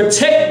 to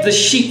protect the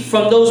sheep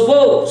from those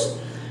wolves.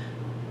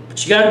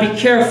 But you got to be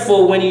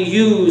careful when you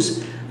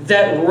use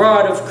that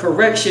rod of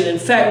correction. In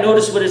fact,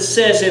 notice what it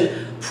says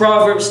in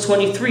Proverbs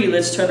 23.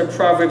 Let's turn to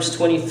Proverbs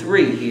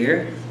 23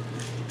 here.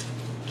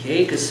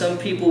 Okay, because some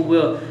people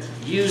will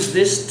use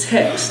this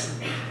text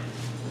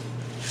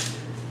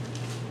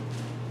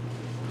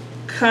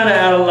kind of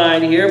out of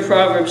line here.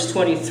 Proverbs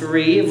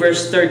 23,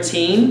 verse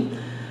 13.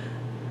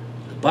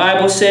 The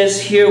Bible says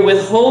here,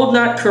 withhold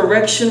not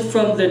correction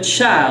from the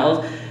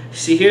child.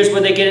 See, here's where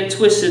they get it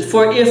twisted.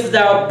 For if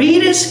thou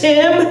beatest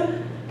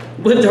him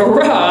with the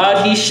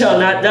rod, he shall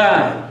not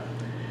die.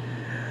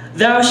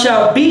 Thou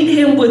shalt beat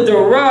him with the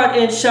rod,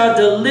 and shalt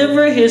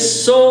deliver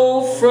his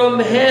soul from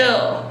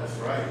hell. That's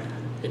right.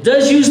 It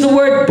does use the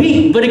word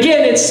beat, but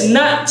again, it's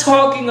not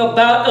talking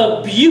about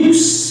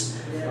abuse.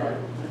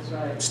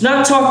 It's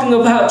not talking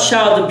about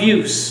child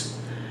abuse.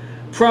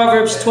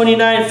 Proverbs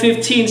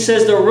 29:15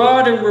 says, the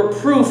rod and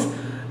reproof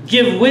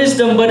give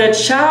wisdom, but a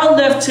child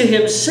left to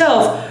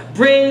himself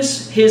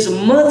brings his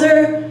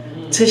mother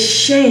to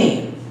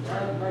shame.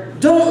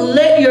 Don't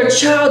let your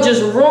child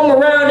just roam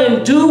around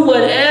and do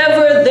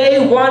whatever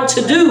they want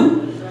to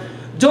do.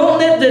 Don't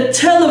let the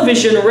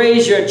television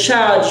raise your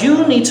child.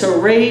 You need to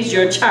raise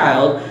your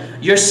child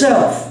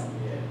yourself.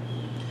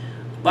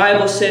 The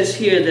Bible says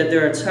here that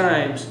there are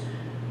times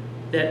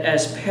that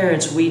as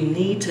parents we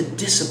need to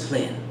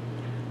discipline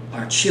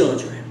our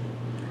children.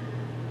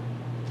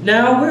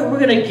 Now we're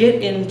going to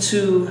get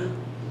into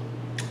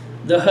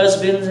the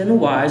husbands and the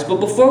wives, but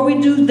before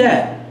we do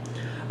that,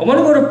 I want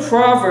to go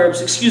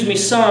to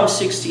Psalm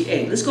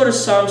 68. Let's go to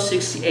Psalm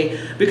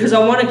 68, because I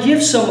want to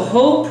give some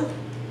hope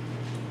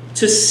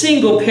to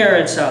single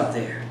parents out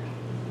there.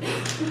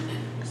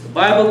 The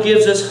Bible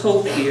gives us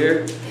hope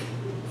here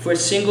for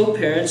single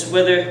parents,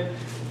 whether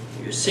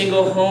you're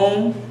single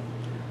home,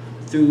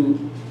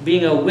 through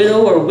being a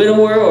widow or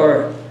widower,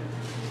 or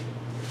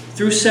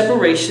through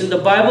separation. The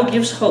Bible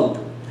gives hope.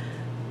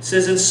 It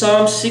says in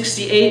Psalm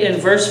 68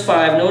 and verse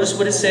 5, notice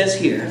what it says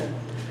here.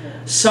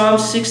 Psalm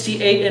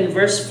 68 and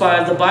verse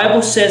 5, the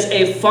Bible says,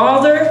 a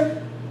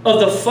father of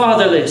the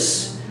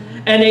fatherless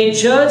and a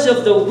judge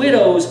of the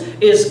widows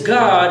is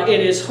God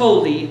in his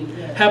holy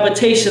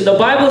habitation. The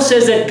Bible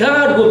says that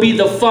God will be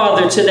the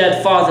father to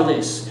that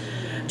fatherless.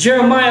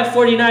 Jeremiah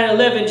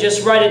 49:11,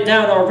 just write it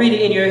down. I'll read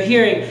it in your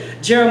hearing.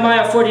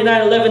 Jeremiah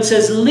 49:11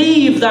 says,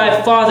 leave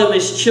thy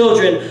fatherless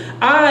children.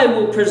 I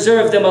will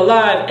preserve them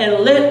alive,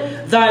 and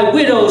let thy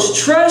widows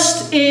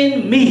trust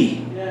in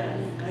me.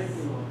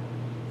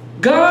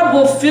 God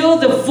will fill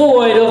the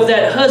void of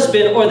that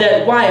husband or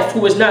that wife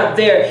who is not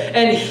there,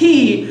 and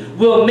he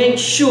will make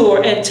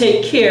sure and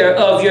take care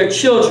of your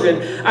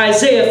children.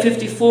 Isaiah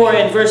 54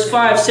 and verse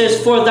 5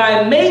 says, for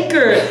thy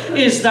maker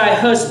is thy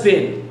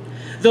husband.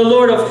 The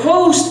Lord of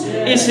hosts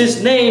is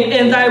his name,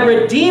 and thy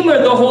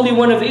Redeemer, the Holy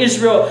One of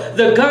Israel,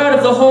 the God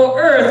of the whole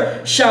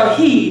earth, shall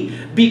he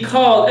be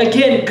called.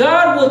 Again,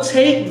 God will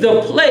take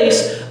the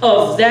place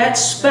of that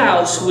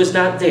spouse who is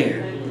not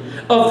there,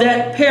 of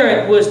that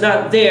parent who is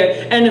not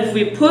there. And if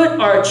we put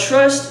our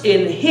trust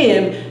in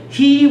him,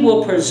 he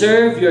will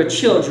preserve your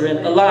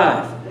children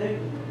alive.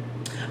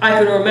 I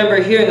can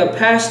remember hearing a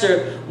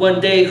pastor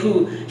one day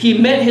who he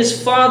met his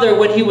father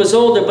when he was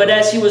older, but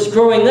as he was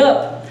growing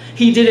up,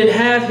 he didn't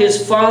have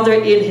his father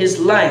in his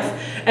life.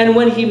 And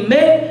when he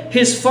met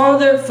his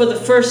father for the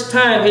first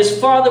time, his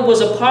father was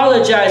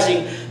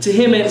apologizing to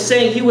him and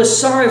saying he was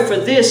sorry for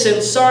this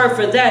and sorry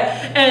for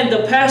that. And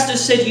the pastor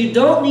said, you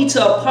don't need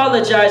to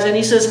apologize. And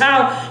he says,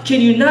 how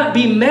can you not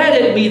be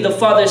mad at me? The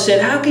father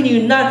said, how can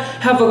you not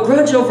have a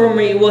grudge over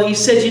me? Well, he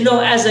said, you know,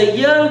 as a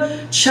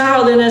young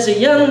child and as a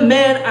young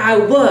man, I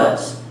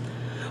was.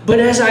 But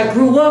as I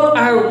grew up,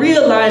 I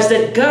realized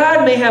that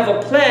God may have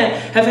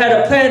had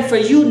a plan for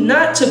you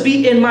not to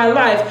be in my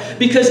life,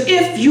 because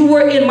if you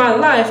were in my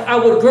life, I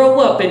would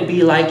grow up and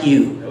be like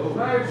you.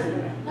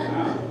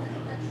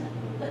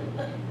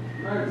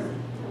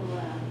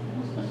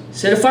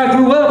 Said if I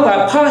grew up,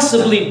 I'd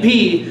possibly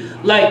be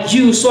like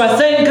you. So I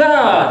thank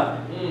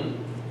God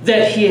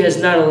that He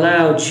has not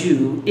allowed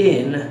you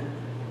in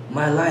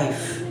my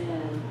life.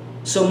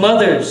 So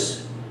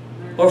mothers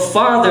or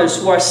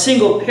fathers who are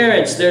single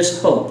parents,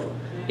 there's hope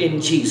in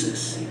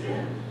Jesus.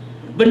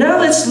 But now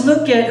let's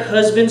look at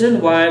husbands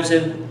and wives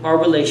and our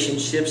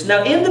relationships.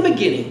 Now in the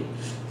beginning,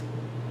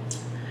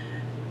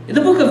 in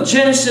the book of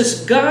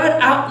Genesis, God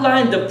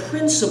outlined the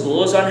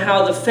principles on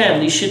how the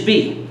family should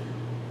be.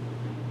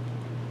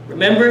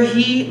 Remember,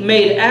 He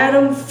made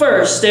Adam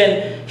first,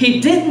 and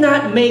He did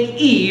not make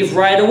Eve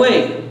right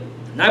away.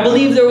 And I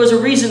believe there was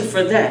a reason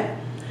for that.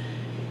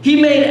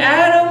 He made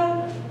Adam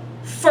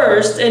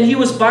first, and he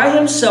was by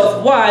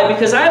himself. Why?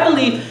 Because I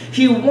believe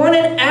He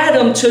wanted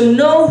Adam to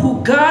know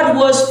who God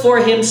was for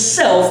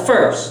himself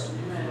first.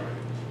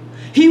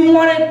 He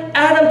wanted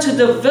Adam to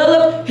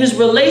develop his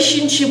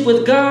relationship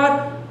with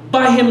God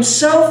by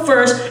himself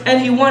first,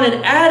 and He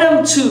wanted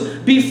Adam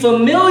to be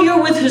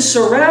familiar with his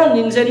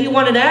surroundings, and He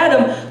wanted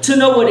Adam to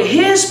know what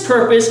his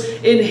purpose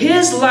in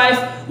his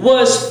life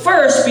was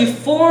first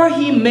before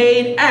He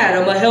made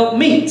Adam a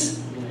helpmeet.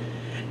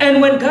 And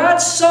when God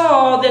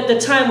saw that the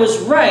time was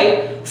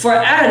right for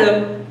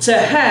Adam to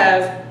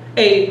have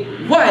a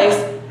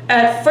wife,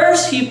 at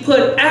first He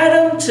put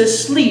Adam to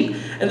sleep.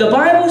 And the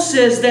Bible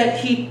says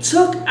that He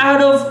took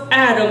out of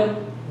Adam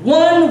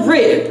one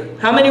rib.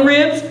 How many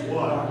ribs?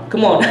 One.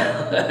 Come on.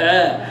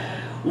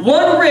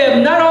 One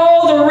rib, not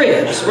all the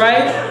ribs,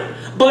 right?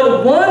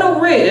 But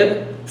one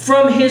rib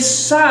from his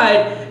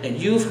side. And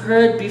you've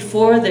heard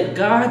before that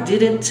God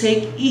didn't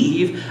take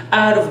Eve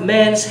out of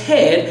man's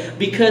head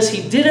because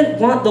He didn't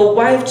want the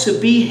wife to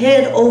be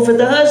head over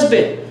the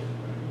husband.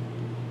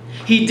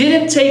 He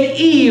didn't take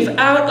Eve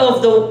out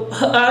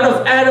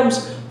of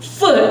Adam's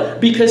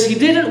foot because He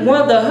didn't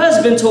want the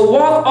husband to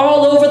walk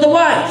all over the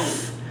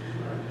wife.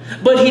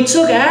 But He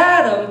took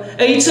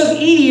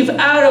Eve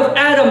out of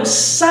Adam's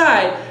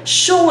side,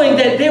 showing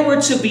that they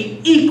were to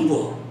be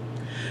equal.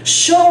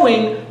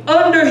 Showing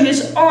under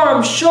His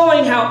arm,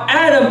 showing how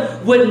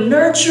Adam would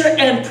nurture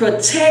and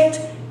protect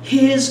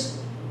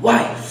his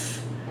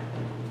wife.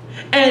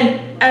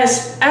 And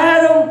as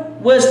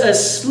Adam was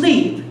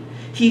asleep,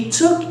 He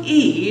took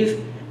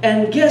Eve,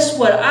 and guess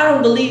what? I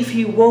don't believe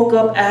He woke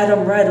up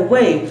Adam right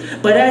away.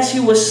 But as he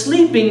was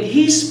sleeping,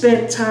 He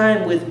spent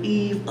time with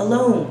Eve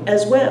alone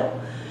as well.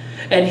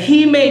 And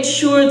He made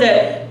sure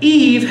that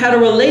Eve had a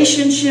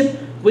relationship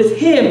with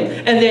Him,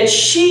 and that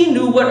she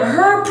knew what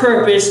her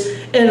purpose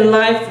in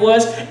life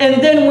was.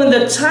 And then when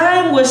the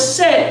time was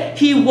set,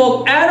 He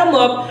woke Adam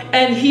up,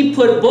 and He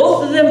put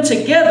both of them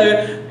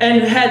together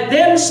and had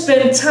them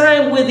spend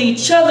time with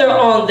each other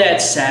on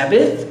that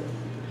Sabbath,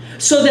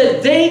 so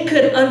that they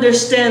could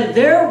understand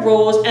their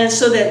roles, and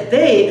so that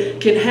they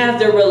can have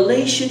their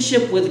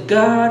relationship with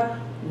God,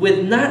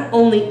 with not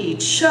only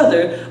each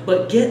other,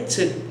 but get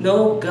to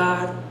know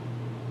God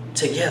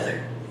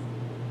together.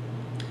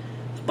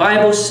 The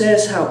Bible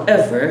says,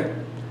 however,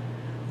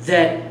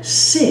 that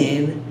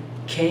sin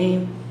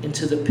came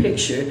into the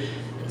picture.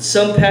 And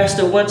some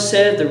pastor once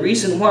said the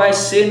reason why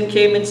sin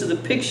came into the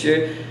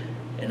picture,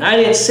 and I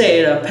didn't say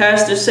it, a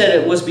pastor said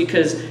it, was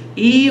because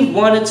Eve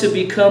wanted to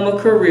become a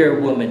career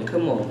woman.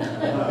 Come on.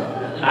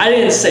 I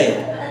didn't say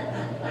it.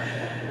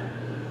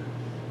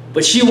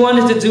 But she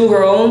wanted to do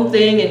her own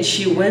thing, and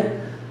she went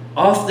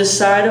off the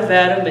side of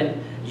Adam,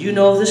 and you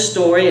know the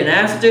story. And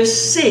after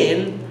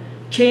sin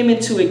came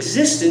into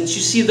existence,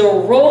 you see the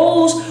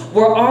roles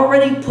were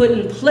already put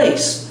in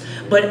place.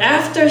 But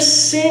after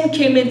sin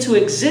came into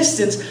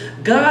existence,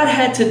 God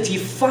had to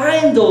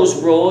define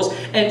those roles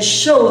and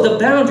show the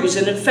boundaries.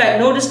 And in fact,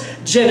 notice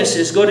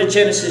Genesis. Go to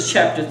Genesis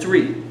chapter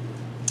 3.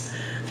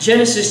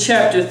 Genesis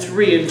chapter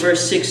 3 and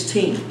verse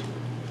 16.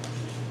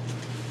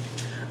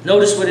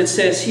 Notice what it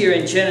says here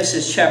in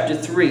Genesis chapter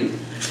 3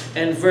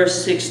 and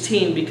verse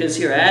 16. Because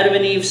here Adam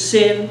and Eve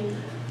sinned.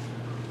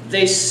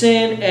 They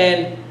sinned,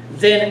 and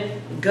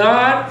then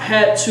God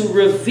had to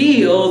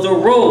reveal the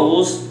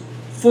roles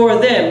for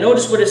them.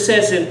 Notice what it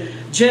says in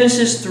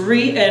Genesis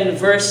 3 and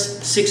verse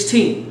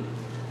 16.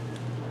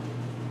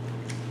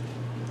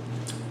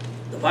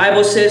 The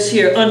Bible says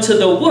here, unto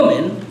the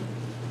woman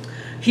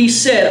He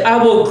said,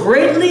 I will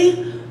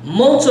greatly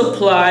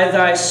multiply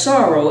thy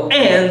sorrow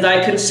and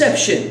thy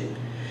conception.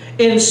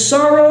 In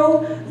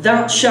sorrow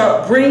thou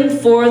shalt bring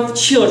forth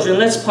children.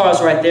 Let's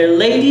pause right there.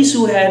 Ladies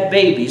who had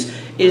babies,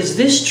 is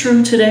this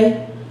true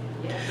today?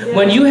 Yes.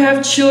 When you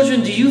have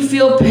children, do you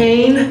feel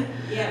pain?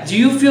 Yes. Do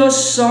you feel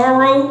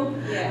sorrow?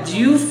 Yes. Do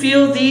you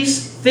feel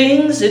these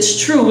things? It's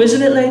true,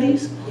 isn't it,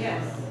 ladies?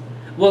 Yes.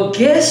 Well,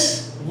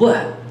 guess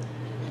what?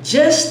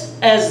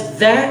 Just as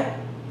that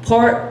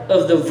part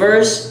of the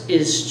verse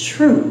is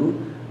true,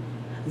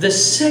 the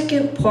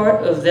second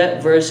part of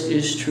that verse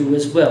is true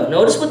as well.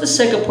 Notice what the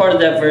second part of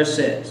that verse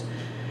says.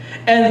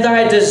 and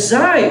thy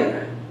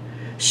desire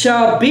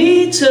shall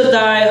be to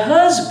thy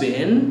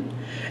husband,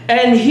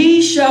 and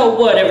he shall,"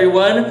 what,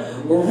 everyone?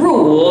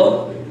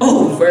 "Rule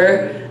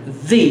over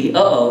thee."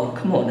 Uh-oh,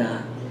 come on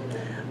now.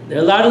 There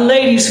are a lot of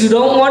ladies who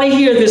don't want to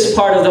hear this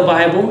part of the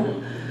Bible.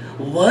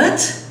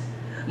 What?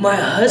 My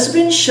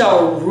husband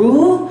shall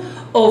rule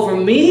over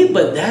me?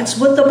 But that's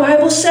what the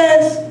Bible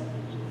says.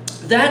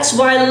 That's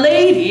why,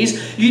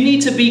 ladies, you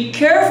need to be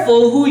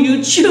careful who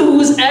you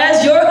choose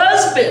as your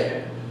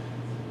husband.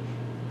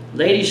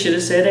 Ladies should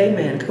have said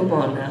amen. Come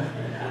on now.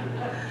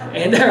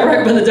 Ain't that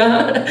right, Brother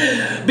Don?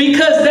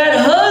 Because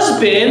that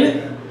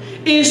husband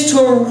is to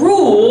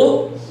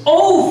rule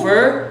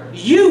over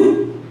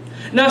you.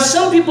 Now,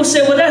 some people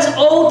say, well, that's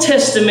Old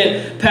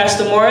Testament,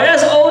 Pastor Mara.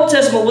 That's Old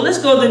Testament. Well, let's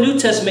go to the New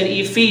Testament,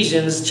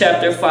 Ephesians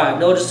chapter 5.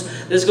 Notice,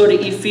 let's go to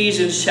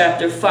Ephesians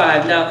chapter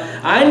 5. Now,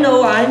 I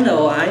know.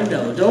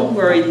 Don't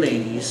worry,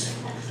 ladies.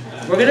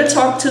 We're going to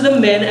talk to the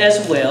men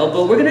as well,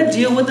 but we're going to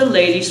deal with the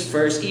ladies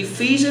first.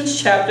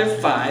 Ephesians chapter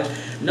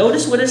 5.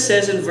 Notice what it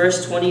says in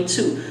verse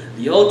 22.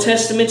 The Old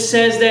Testament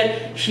says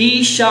that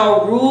he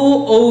shall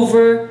rule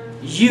over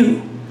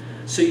you.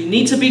 So you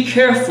need to be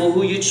careful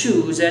who you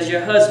choose as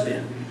your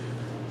husband.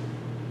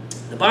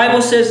 The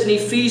Bible says in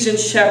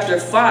Ephesians chapter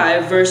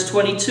 5, verse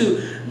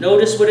 22,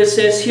 notice what it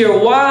says here.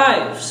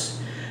 Wives,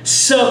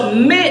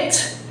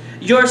 submit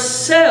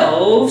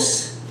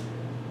yourselves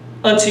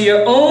unto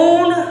your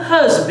own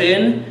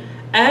husband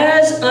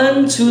as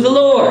unto the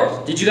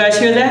Lord. Did you guys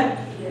hear that?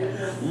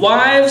 Yes.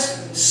 Wives,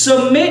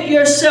 submit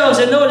yourselves.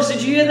 And notice,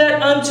 did you hear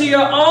that? Unto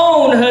your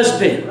own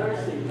husband.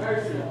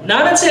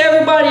 Not unto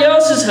everybody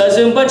else's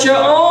husband, but your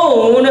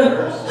own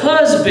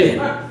husband.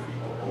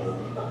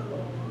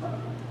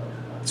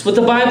 That's what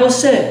the Bible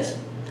says.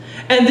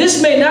 And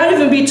this may not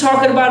even be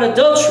talking about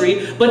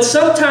adultery, but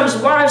sometimes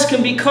wives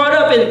can be caught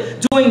up in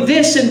doing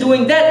this and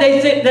doing that.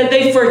 They think that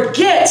they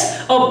forget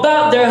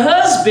about their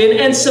husband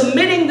and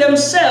submitting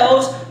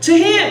themselves to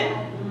him.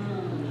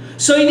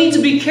 So you need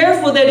to be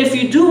careful that if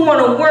you do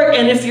want to work,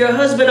 and if your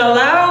husband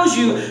allows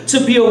you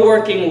to be a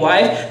working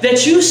wife,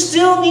 that you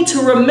still need to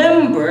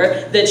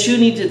remember that you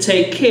need to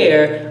take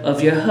care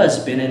of your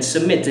husband and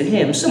submit to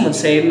him. Someone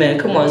say amen.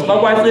 Come on, is my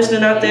wife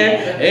listening out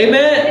there?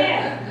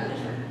 Amen.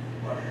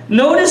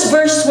 Notice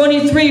verse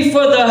 23,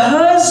 for the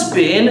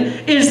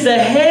husband is the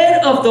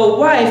head of the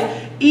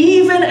wife,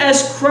 even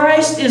as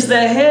Christ is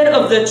the head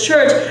of the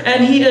church,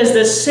 and he is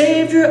the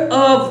Savior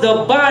of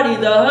the body.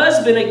 The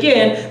husband,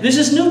 again, this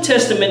is New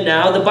Testament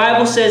now, the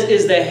Bible says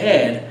is the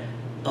head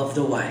of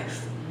the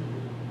wife.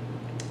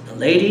 Now,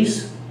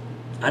 ladies,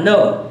 I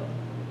know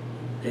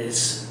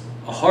it's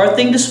a hard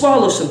thing to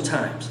swallow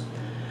sometimes,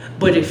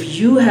 but if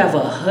you have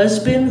a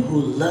husband who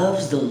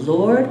loves the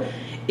Lord,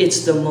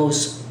 it's the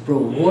most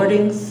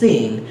rewarding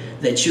thing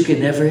that you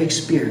can ever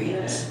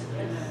experience.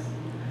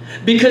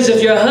 Because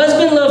if your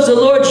husband loves the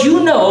Lord,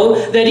 you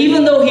know that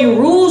even though he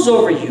rules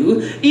over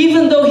you,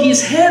 even though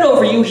he's head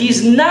over you,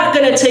 he's not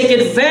going to take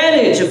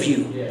advantage of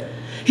you.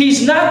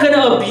 He's not going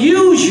to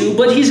abuse you,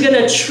 but he's going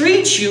to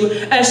treat you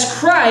as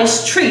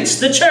Christ treats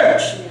the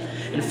church.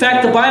 In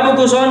fact, the Bible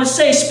goes on to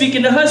say,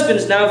 speaking to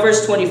husbands now,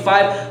 verse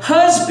 25,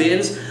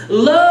 husbands,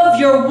 love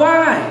your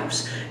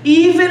wives,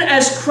 even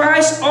as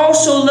Christ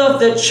also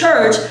loved the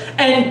church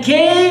and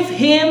gave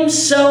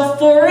himself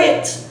for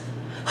it.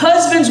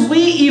 Husbands, we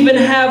even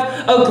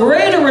have a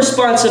greater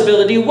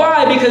responsibility.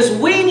 Why? Because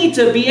we need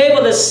to be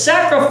able to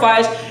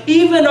sacrifice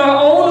even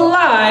our own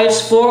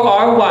lives for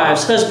our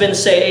wives.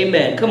 Husbands, say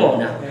amen. Come on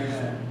now.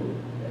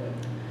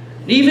 Amen.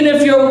 Even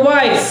if your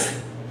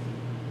wife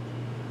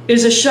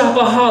is a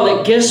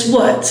shopaholic, guess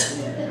what?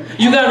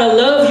 You got to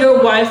love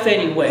your wife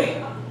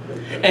anyway.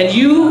 And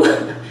you,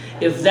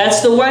 if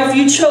that's the wife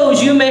you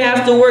chose, you may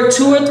have to work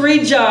 2 or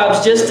 3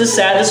 jobs just to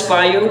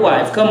satisfy your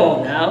wife. Come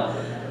on now.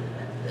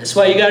 That's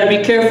why you got to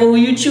be careful who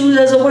you choose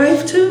as a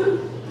wife too.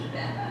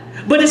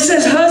 But it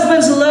says,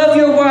 husbands, love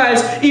your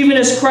wives, even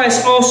as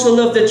Christ also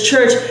loved the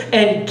church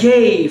and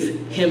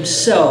gave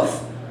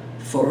himself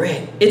for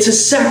it. It's a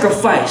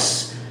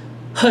sacrifice,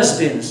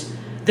 husbands,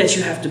 that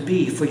you have to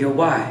be for your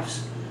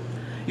wives.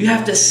 You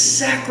have to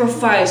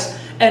sacrifice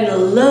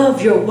and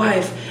love your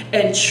wife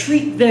and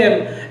treat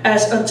them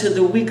as unto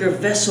the weaker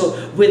vessel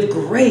with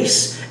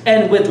grace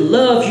and with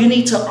love. You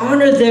need to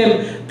honor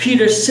them.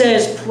 Peter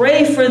says,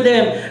 pray for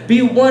them,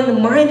 be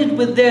one-minded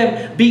with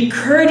them, be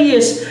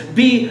courteous,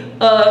 be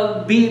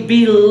loving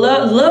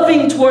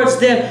towards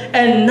them,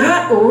 and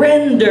not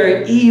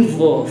render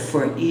evil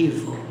for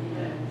evil.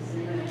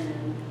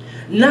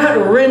 Not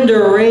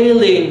render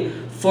railing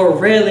for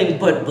railing,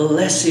 but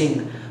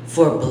blessing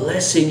for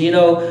blessing. You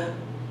know,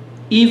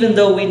 even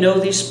though we know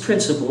these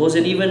principles,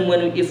 and even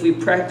if we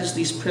practice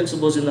these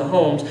principles in the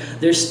homes,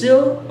 there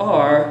still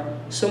are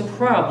some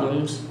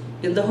problems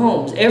in the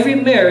homes. Every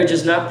marriage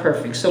is not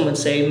perfect. Someone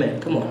say amen.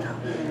 Come on now.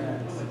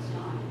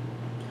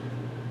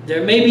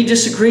 There may be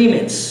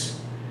disagreements.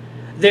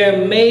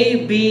 There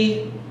may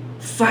be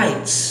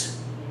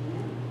fights.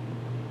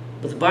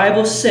 But the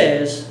Bible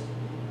says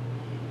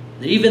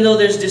that even though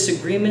there's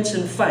disagreements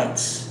and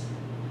fights,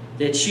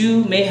 that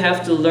you may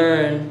have to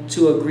learn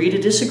to agree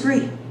to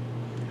disagree,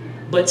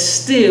 but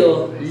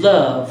still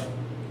love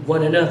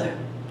one another.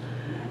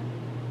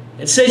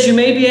 It says you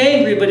may be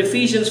angry, but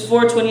Ephesians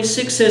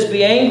 4:26 says,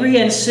 be angry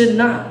and sin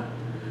not.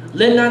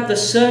 Let not the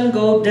sun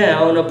go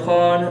down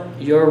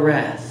upon your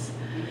wrath.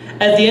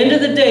 At the end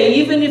of the day,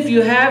 even if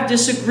you have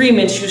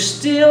disagreements, you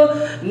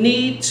still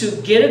need to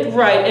get it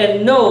right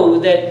and know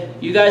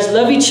that you guys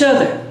love each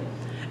other.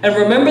 And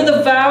remember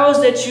the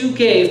vows that you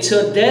gave,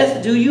 till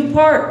death do you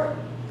part.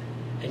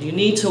 And you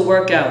need to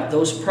work out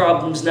those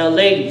problems. Now,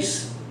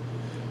 ladies,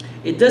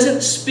 it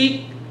doesn't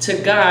speak to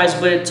guys,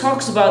 but it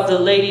talks about the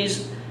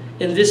ladies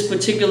in this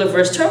particular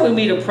verse. Turn with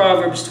me to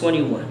Proverbs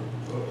 21.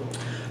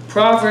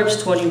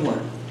 Proverbs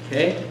 21,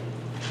 okay?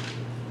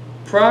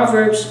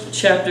 Proverbs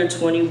chapter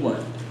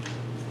 21.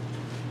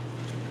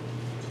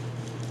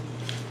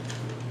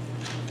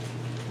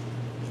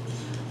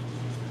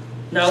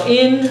 Now,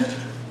 in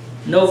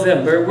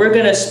November, we're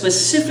going to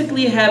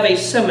specifically have a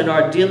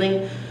seminar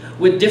dealing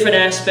with different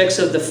aspects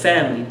of the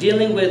family,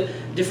 dealing with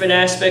different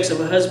aspects of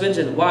husbands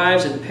and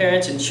wives and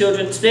parents and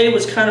children. Today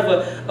was kind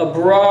of a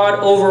broad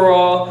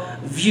overall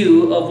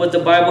view of what the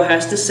Bible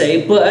has to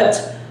say,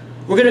 but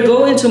we're going to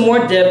go into more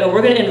depth and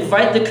we're going to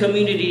invite the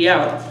community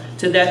out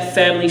to that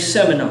family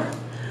seminar.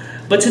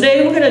 But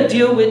today we're going to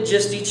deal with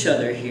just each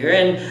other here.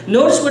 And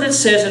notice what it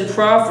says in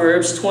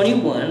Proverbs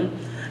 21.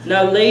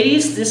 Now,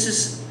 ladies, this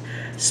is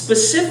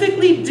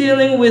specifically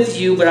dealing with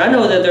you, but I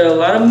know that there are a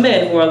lot of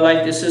men who are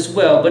like this as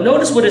well. But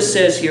notice what it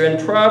says here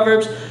in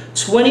Proverbs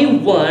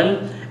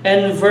 21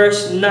 and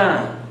verse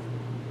 9.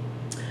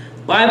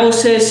 The Bible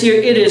says here,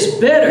 it is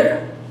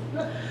better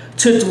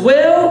to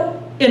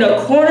dwell in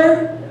a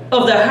corner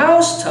of the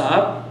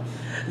housetop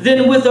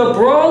than with a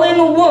brawling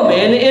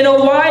woman in a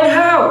wide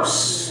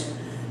house.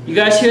 You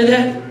guys hear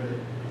that?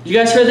 You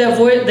guys heard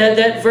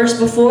that verse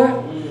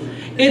before?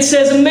 It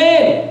says,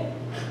 men,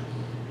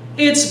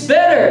 it's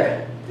better.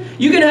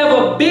 You can have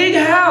a big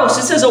house.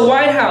 It says a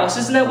white house.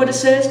 Isn't that what it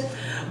says?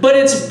 But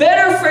it's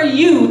better for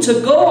you to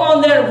go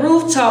on that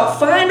rooftop,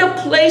 find a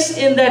place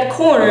in that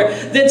corner,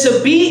 than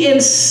to be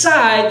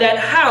inside that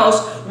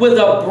house with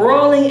a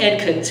brawling and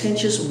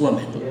contentious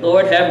woman.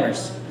 Lord have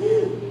mercy.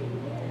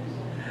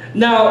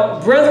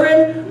 Now,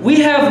 brethren,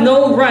 we have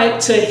no right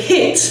to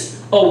hit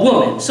a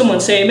woman. Someone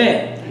say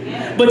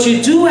amen. But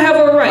you do have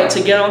a right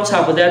to get on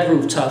top of that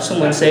rooftop.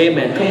 Someone say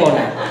amen. Come on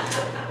now.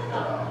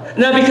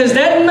 Now, because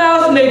that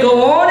mouth may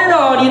go on and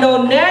on, you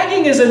know,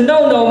 nagging is a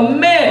no-no,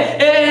 man.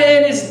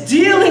 And it's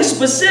dealing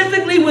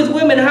specifically with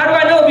women. How do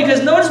I know?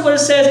 Because notice what it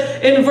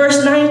says in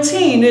verse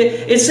 19.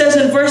 It says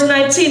in verse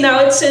 19, now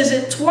it says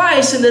it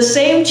twice in the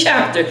same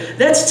chapter.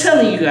 That's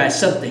telling you guys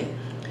something.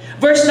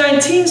 Verse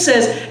 19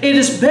 says, it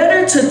is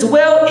better to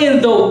dwell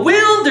in the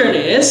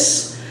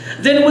wilderness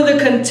than with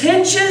a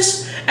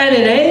contentious and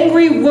an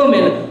angry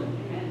woman.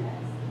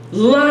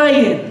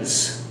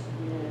 Lions,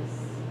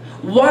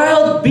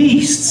 wild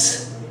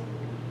beasts,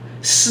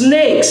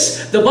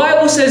 snakes. The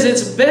Bible says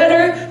it's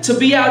better to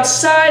be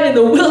outside in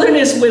the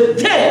wilderness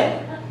with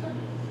them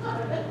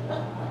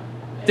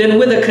than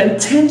with a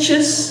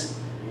contentious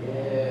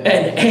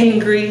and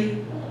angry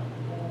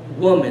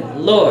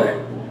woman.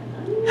 Lord,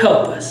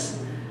 help us.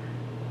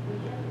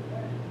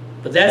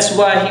 But that's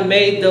why he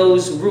made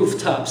those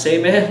rooftops,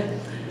 amen?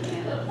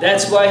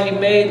 That's why he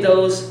made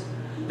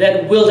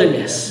that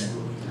wilderness.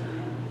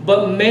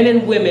 But men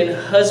and women,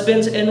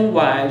 husbands and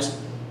wives,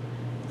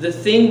 the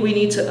thing we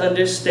need to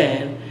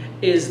understand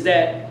is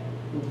that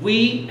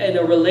we, in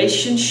a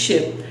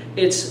relationship,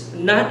 it's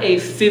not a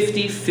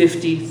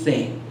 50-50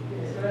 thing.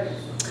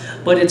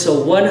 But it's a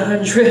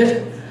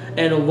 100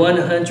 and a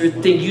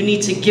 100 thing. You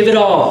need to give it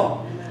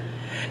all.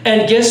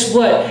 And guess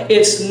what?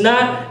 It's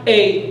not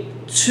a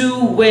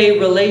two-way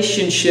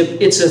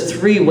relationship. It's a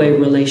three-way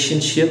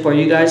relationship. Are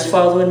you guys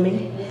following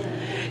me?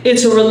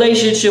 It's a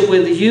relationship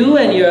with you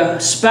and your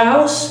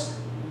spouse,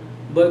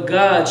 but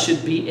God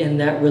should be in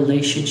that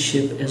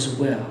relationship as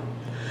well.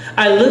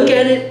 I look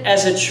at it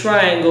as a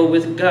triangle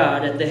with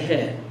God at the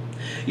head.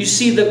 You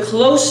see, the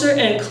closer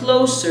and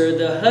closer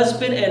the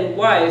husband and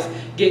wife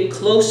get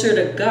closer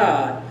to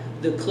God,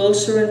 the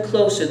closer and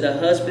closer the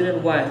husband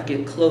and wife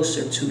get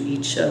closer to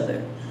each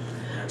other.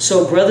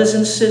 So, brothers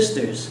and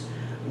sisters,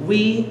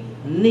 we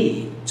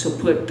need to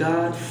put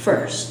God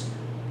first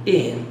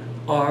in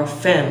our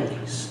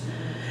families.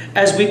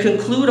 As we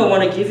conclude, I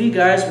want to give you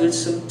guys with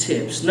some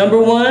tips. Number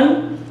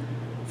one,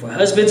 for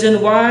husbands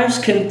and wives,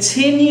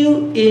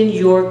 continue in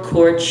your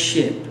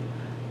courtship.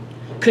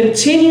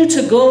 Continue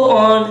to go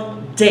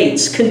on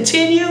dates.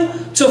 Continue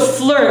to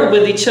flirt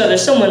with each other.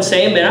 Someone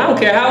say amen. I don't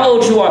care how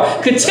old you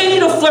are.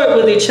 Continue to flirt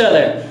with each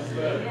other.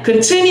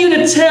 Continue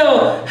to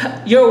tell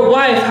your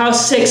wife how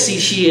sexy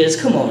she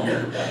is. Come on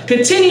now.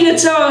 Continue to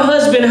tell her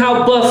husband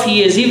how buff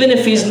he is, even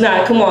if he's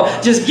not. Come on.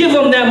 Just give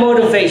him that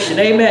motivation.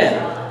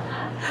 Amen.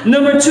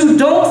 Number two,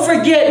 don't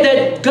forget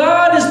that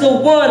God is the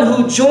one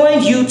who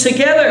joined you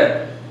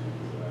together.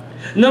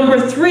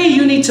 Number three,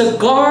 you need to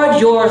guard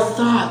your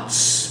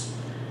thoughts,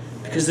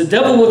 because the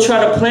devil will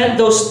try to plant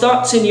those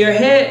thoughts in your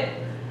head,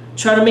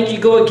 try to make you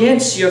go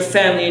against your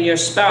family and your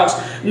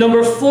spouse.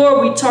 Number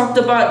 4, we talked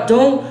about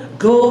don't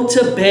go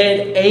to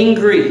bed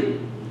angry.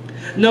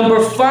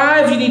 Number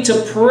 5, you need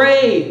to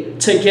pray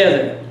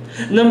together.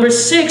 Number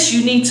 6,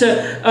 you need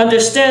to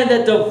understand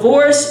that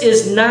divorce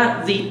is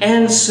not the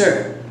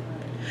answer.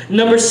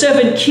 Number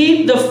 7,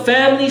 keep the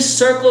family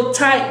circle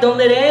tight. Don't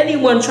let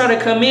anyone try to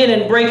come in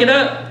and break it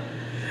up.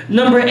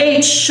 Number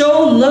 8,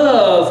 show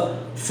love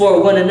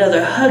for one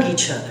another. Hug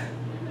each other.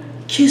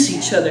 Kiss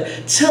each other.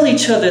 Tell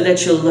each other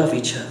that you love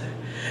each other.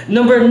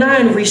 Number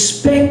 9,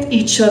 respect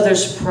each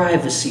other's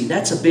privacy.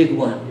 That's a big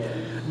one.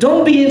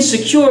 Don't be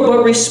insecure,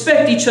 but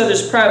respect each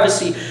other's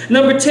privacy.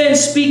 Number 10,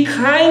 speak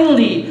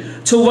kindly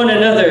to one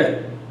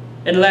another.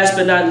 And last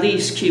but not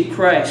least, keep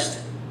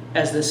Christ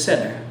as the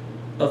center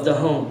of the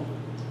home.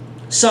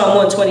 Psalm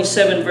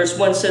 127 verse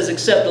 1 says,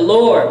 except the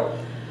Lord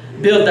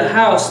build the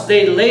house,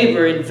 they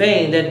labor in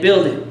vain that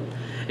build it.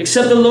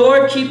 Except the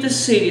Lord keep the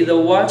city, the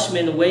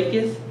watchman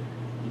waketh,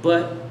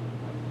 but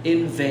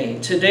in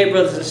vain. Today,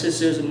 brothers and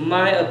sisters,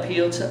 my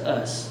appeal to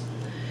us,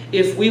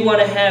 if we want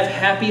to have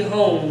happy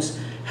homes,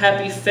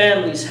 happy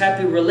families,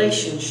 happy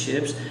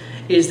relationships,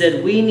 is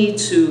that we need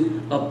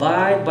to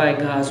abide by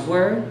God's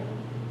word.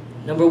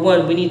 Number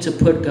 1, we need to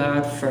put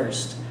God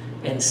first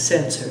and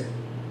center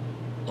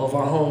of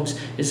our homes.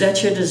 Is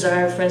that your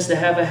desire, friends, to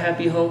have a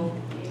happy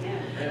home?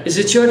 Amen. Is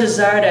it your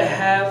desire to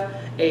have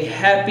a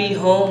happy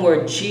home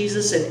where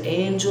Jesus and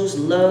angels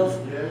love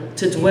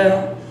to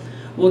dwell?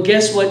 Well,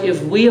 guess what?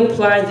 If we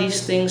apply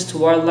these things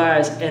to our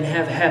lives and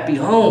have happy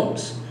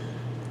homes,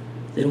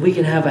 then we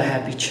can have a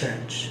happy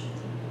church.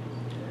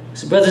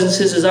 So brothers and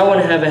sisters, I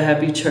want to have a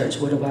happy church.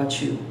 What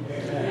about you?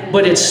 Amen.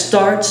 But it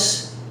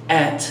starts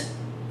at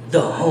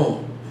the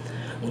home.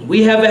 When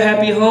we have a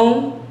happy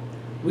home,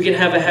 we can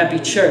have a happy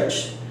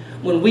church.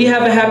 When we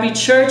have a happy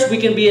church, we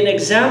can be an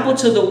example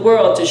to the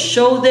world to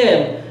show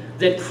them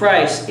that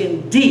Christ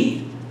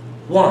indeed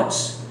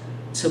wants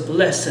to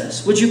bless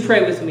us. Would you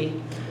pray with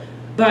me?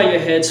 Bow your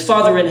heads.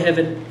 Father in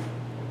heaven,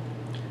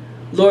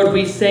 Lord,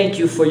 we thank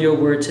you for your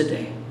word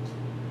today.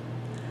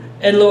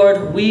 And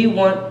Lord, we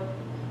want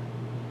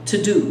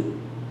to do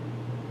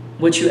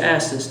what you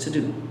asked us to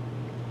do.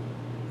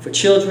 For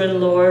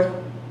children, Lord,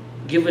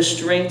 give us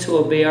strength to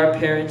obey our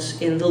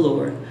parents in the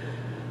Lord.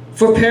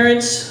 For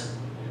parents,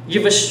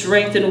 give us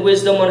strength and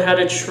wisdom on how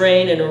to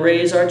train and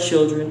raise our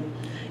children,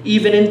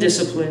 even in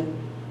discipline.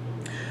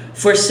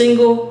 For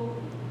single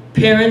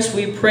parents,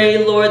 we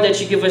pray, Lord,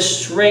 that you give us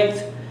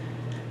strength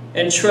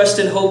and trust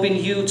and hope in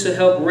you to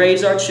help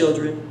raise our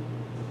children.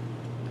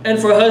 And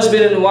for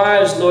husband and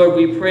wives, Lord,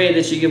 we pray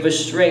that you give us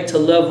strength to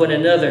love one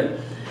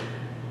another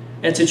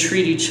and to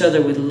treat each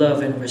other with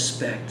love and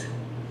respect.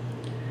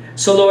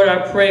 So, Lord,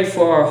 I pray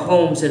for our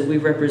homes that we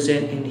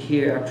represent in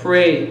here. I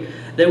pray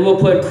that we'll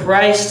put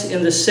Christ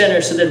in the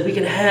center so that we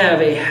can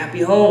have a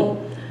happy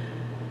home.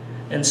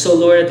 And so,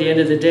 Lord, at the end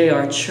of the day,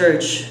 our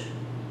church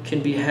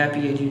can be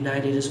happy and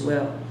united as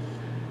well,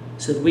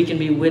 so that we can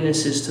be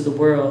witnesses to the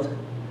world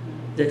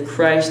that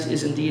Christ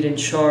is indeed in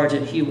charge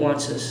and he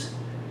wants us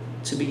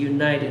to be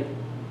united.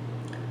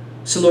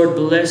 So, Lord,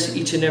 bless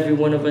each and every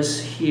one of us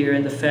here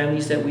and the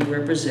families that we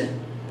represent.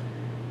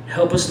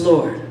 Help us,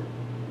 Lord,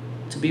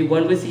 to be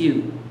one with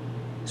you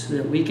so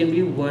that we can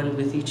be one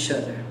with each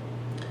other.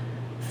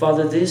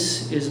 Father,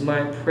 this is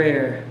my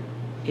prayer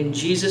in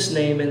Jesus'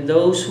 name, and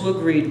those who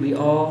agreed, we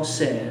all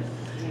said,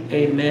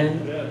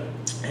 amen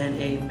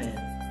and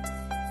amen.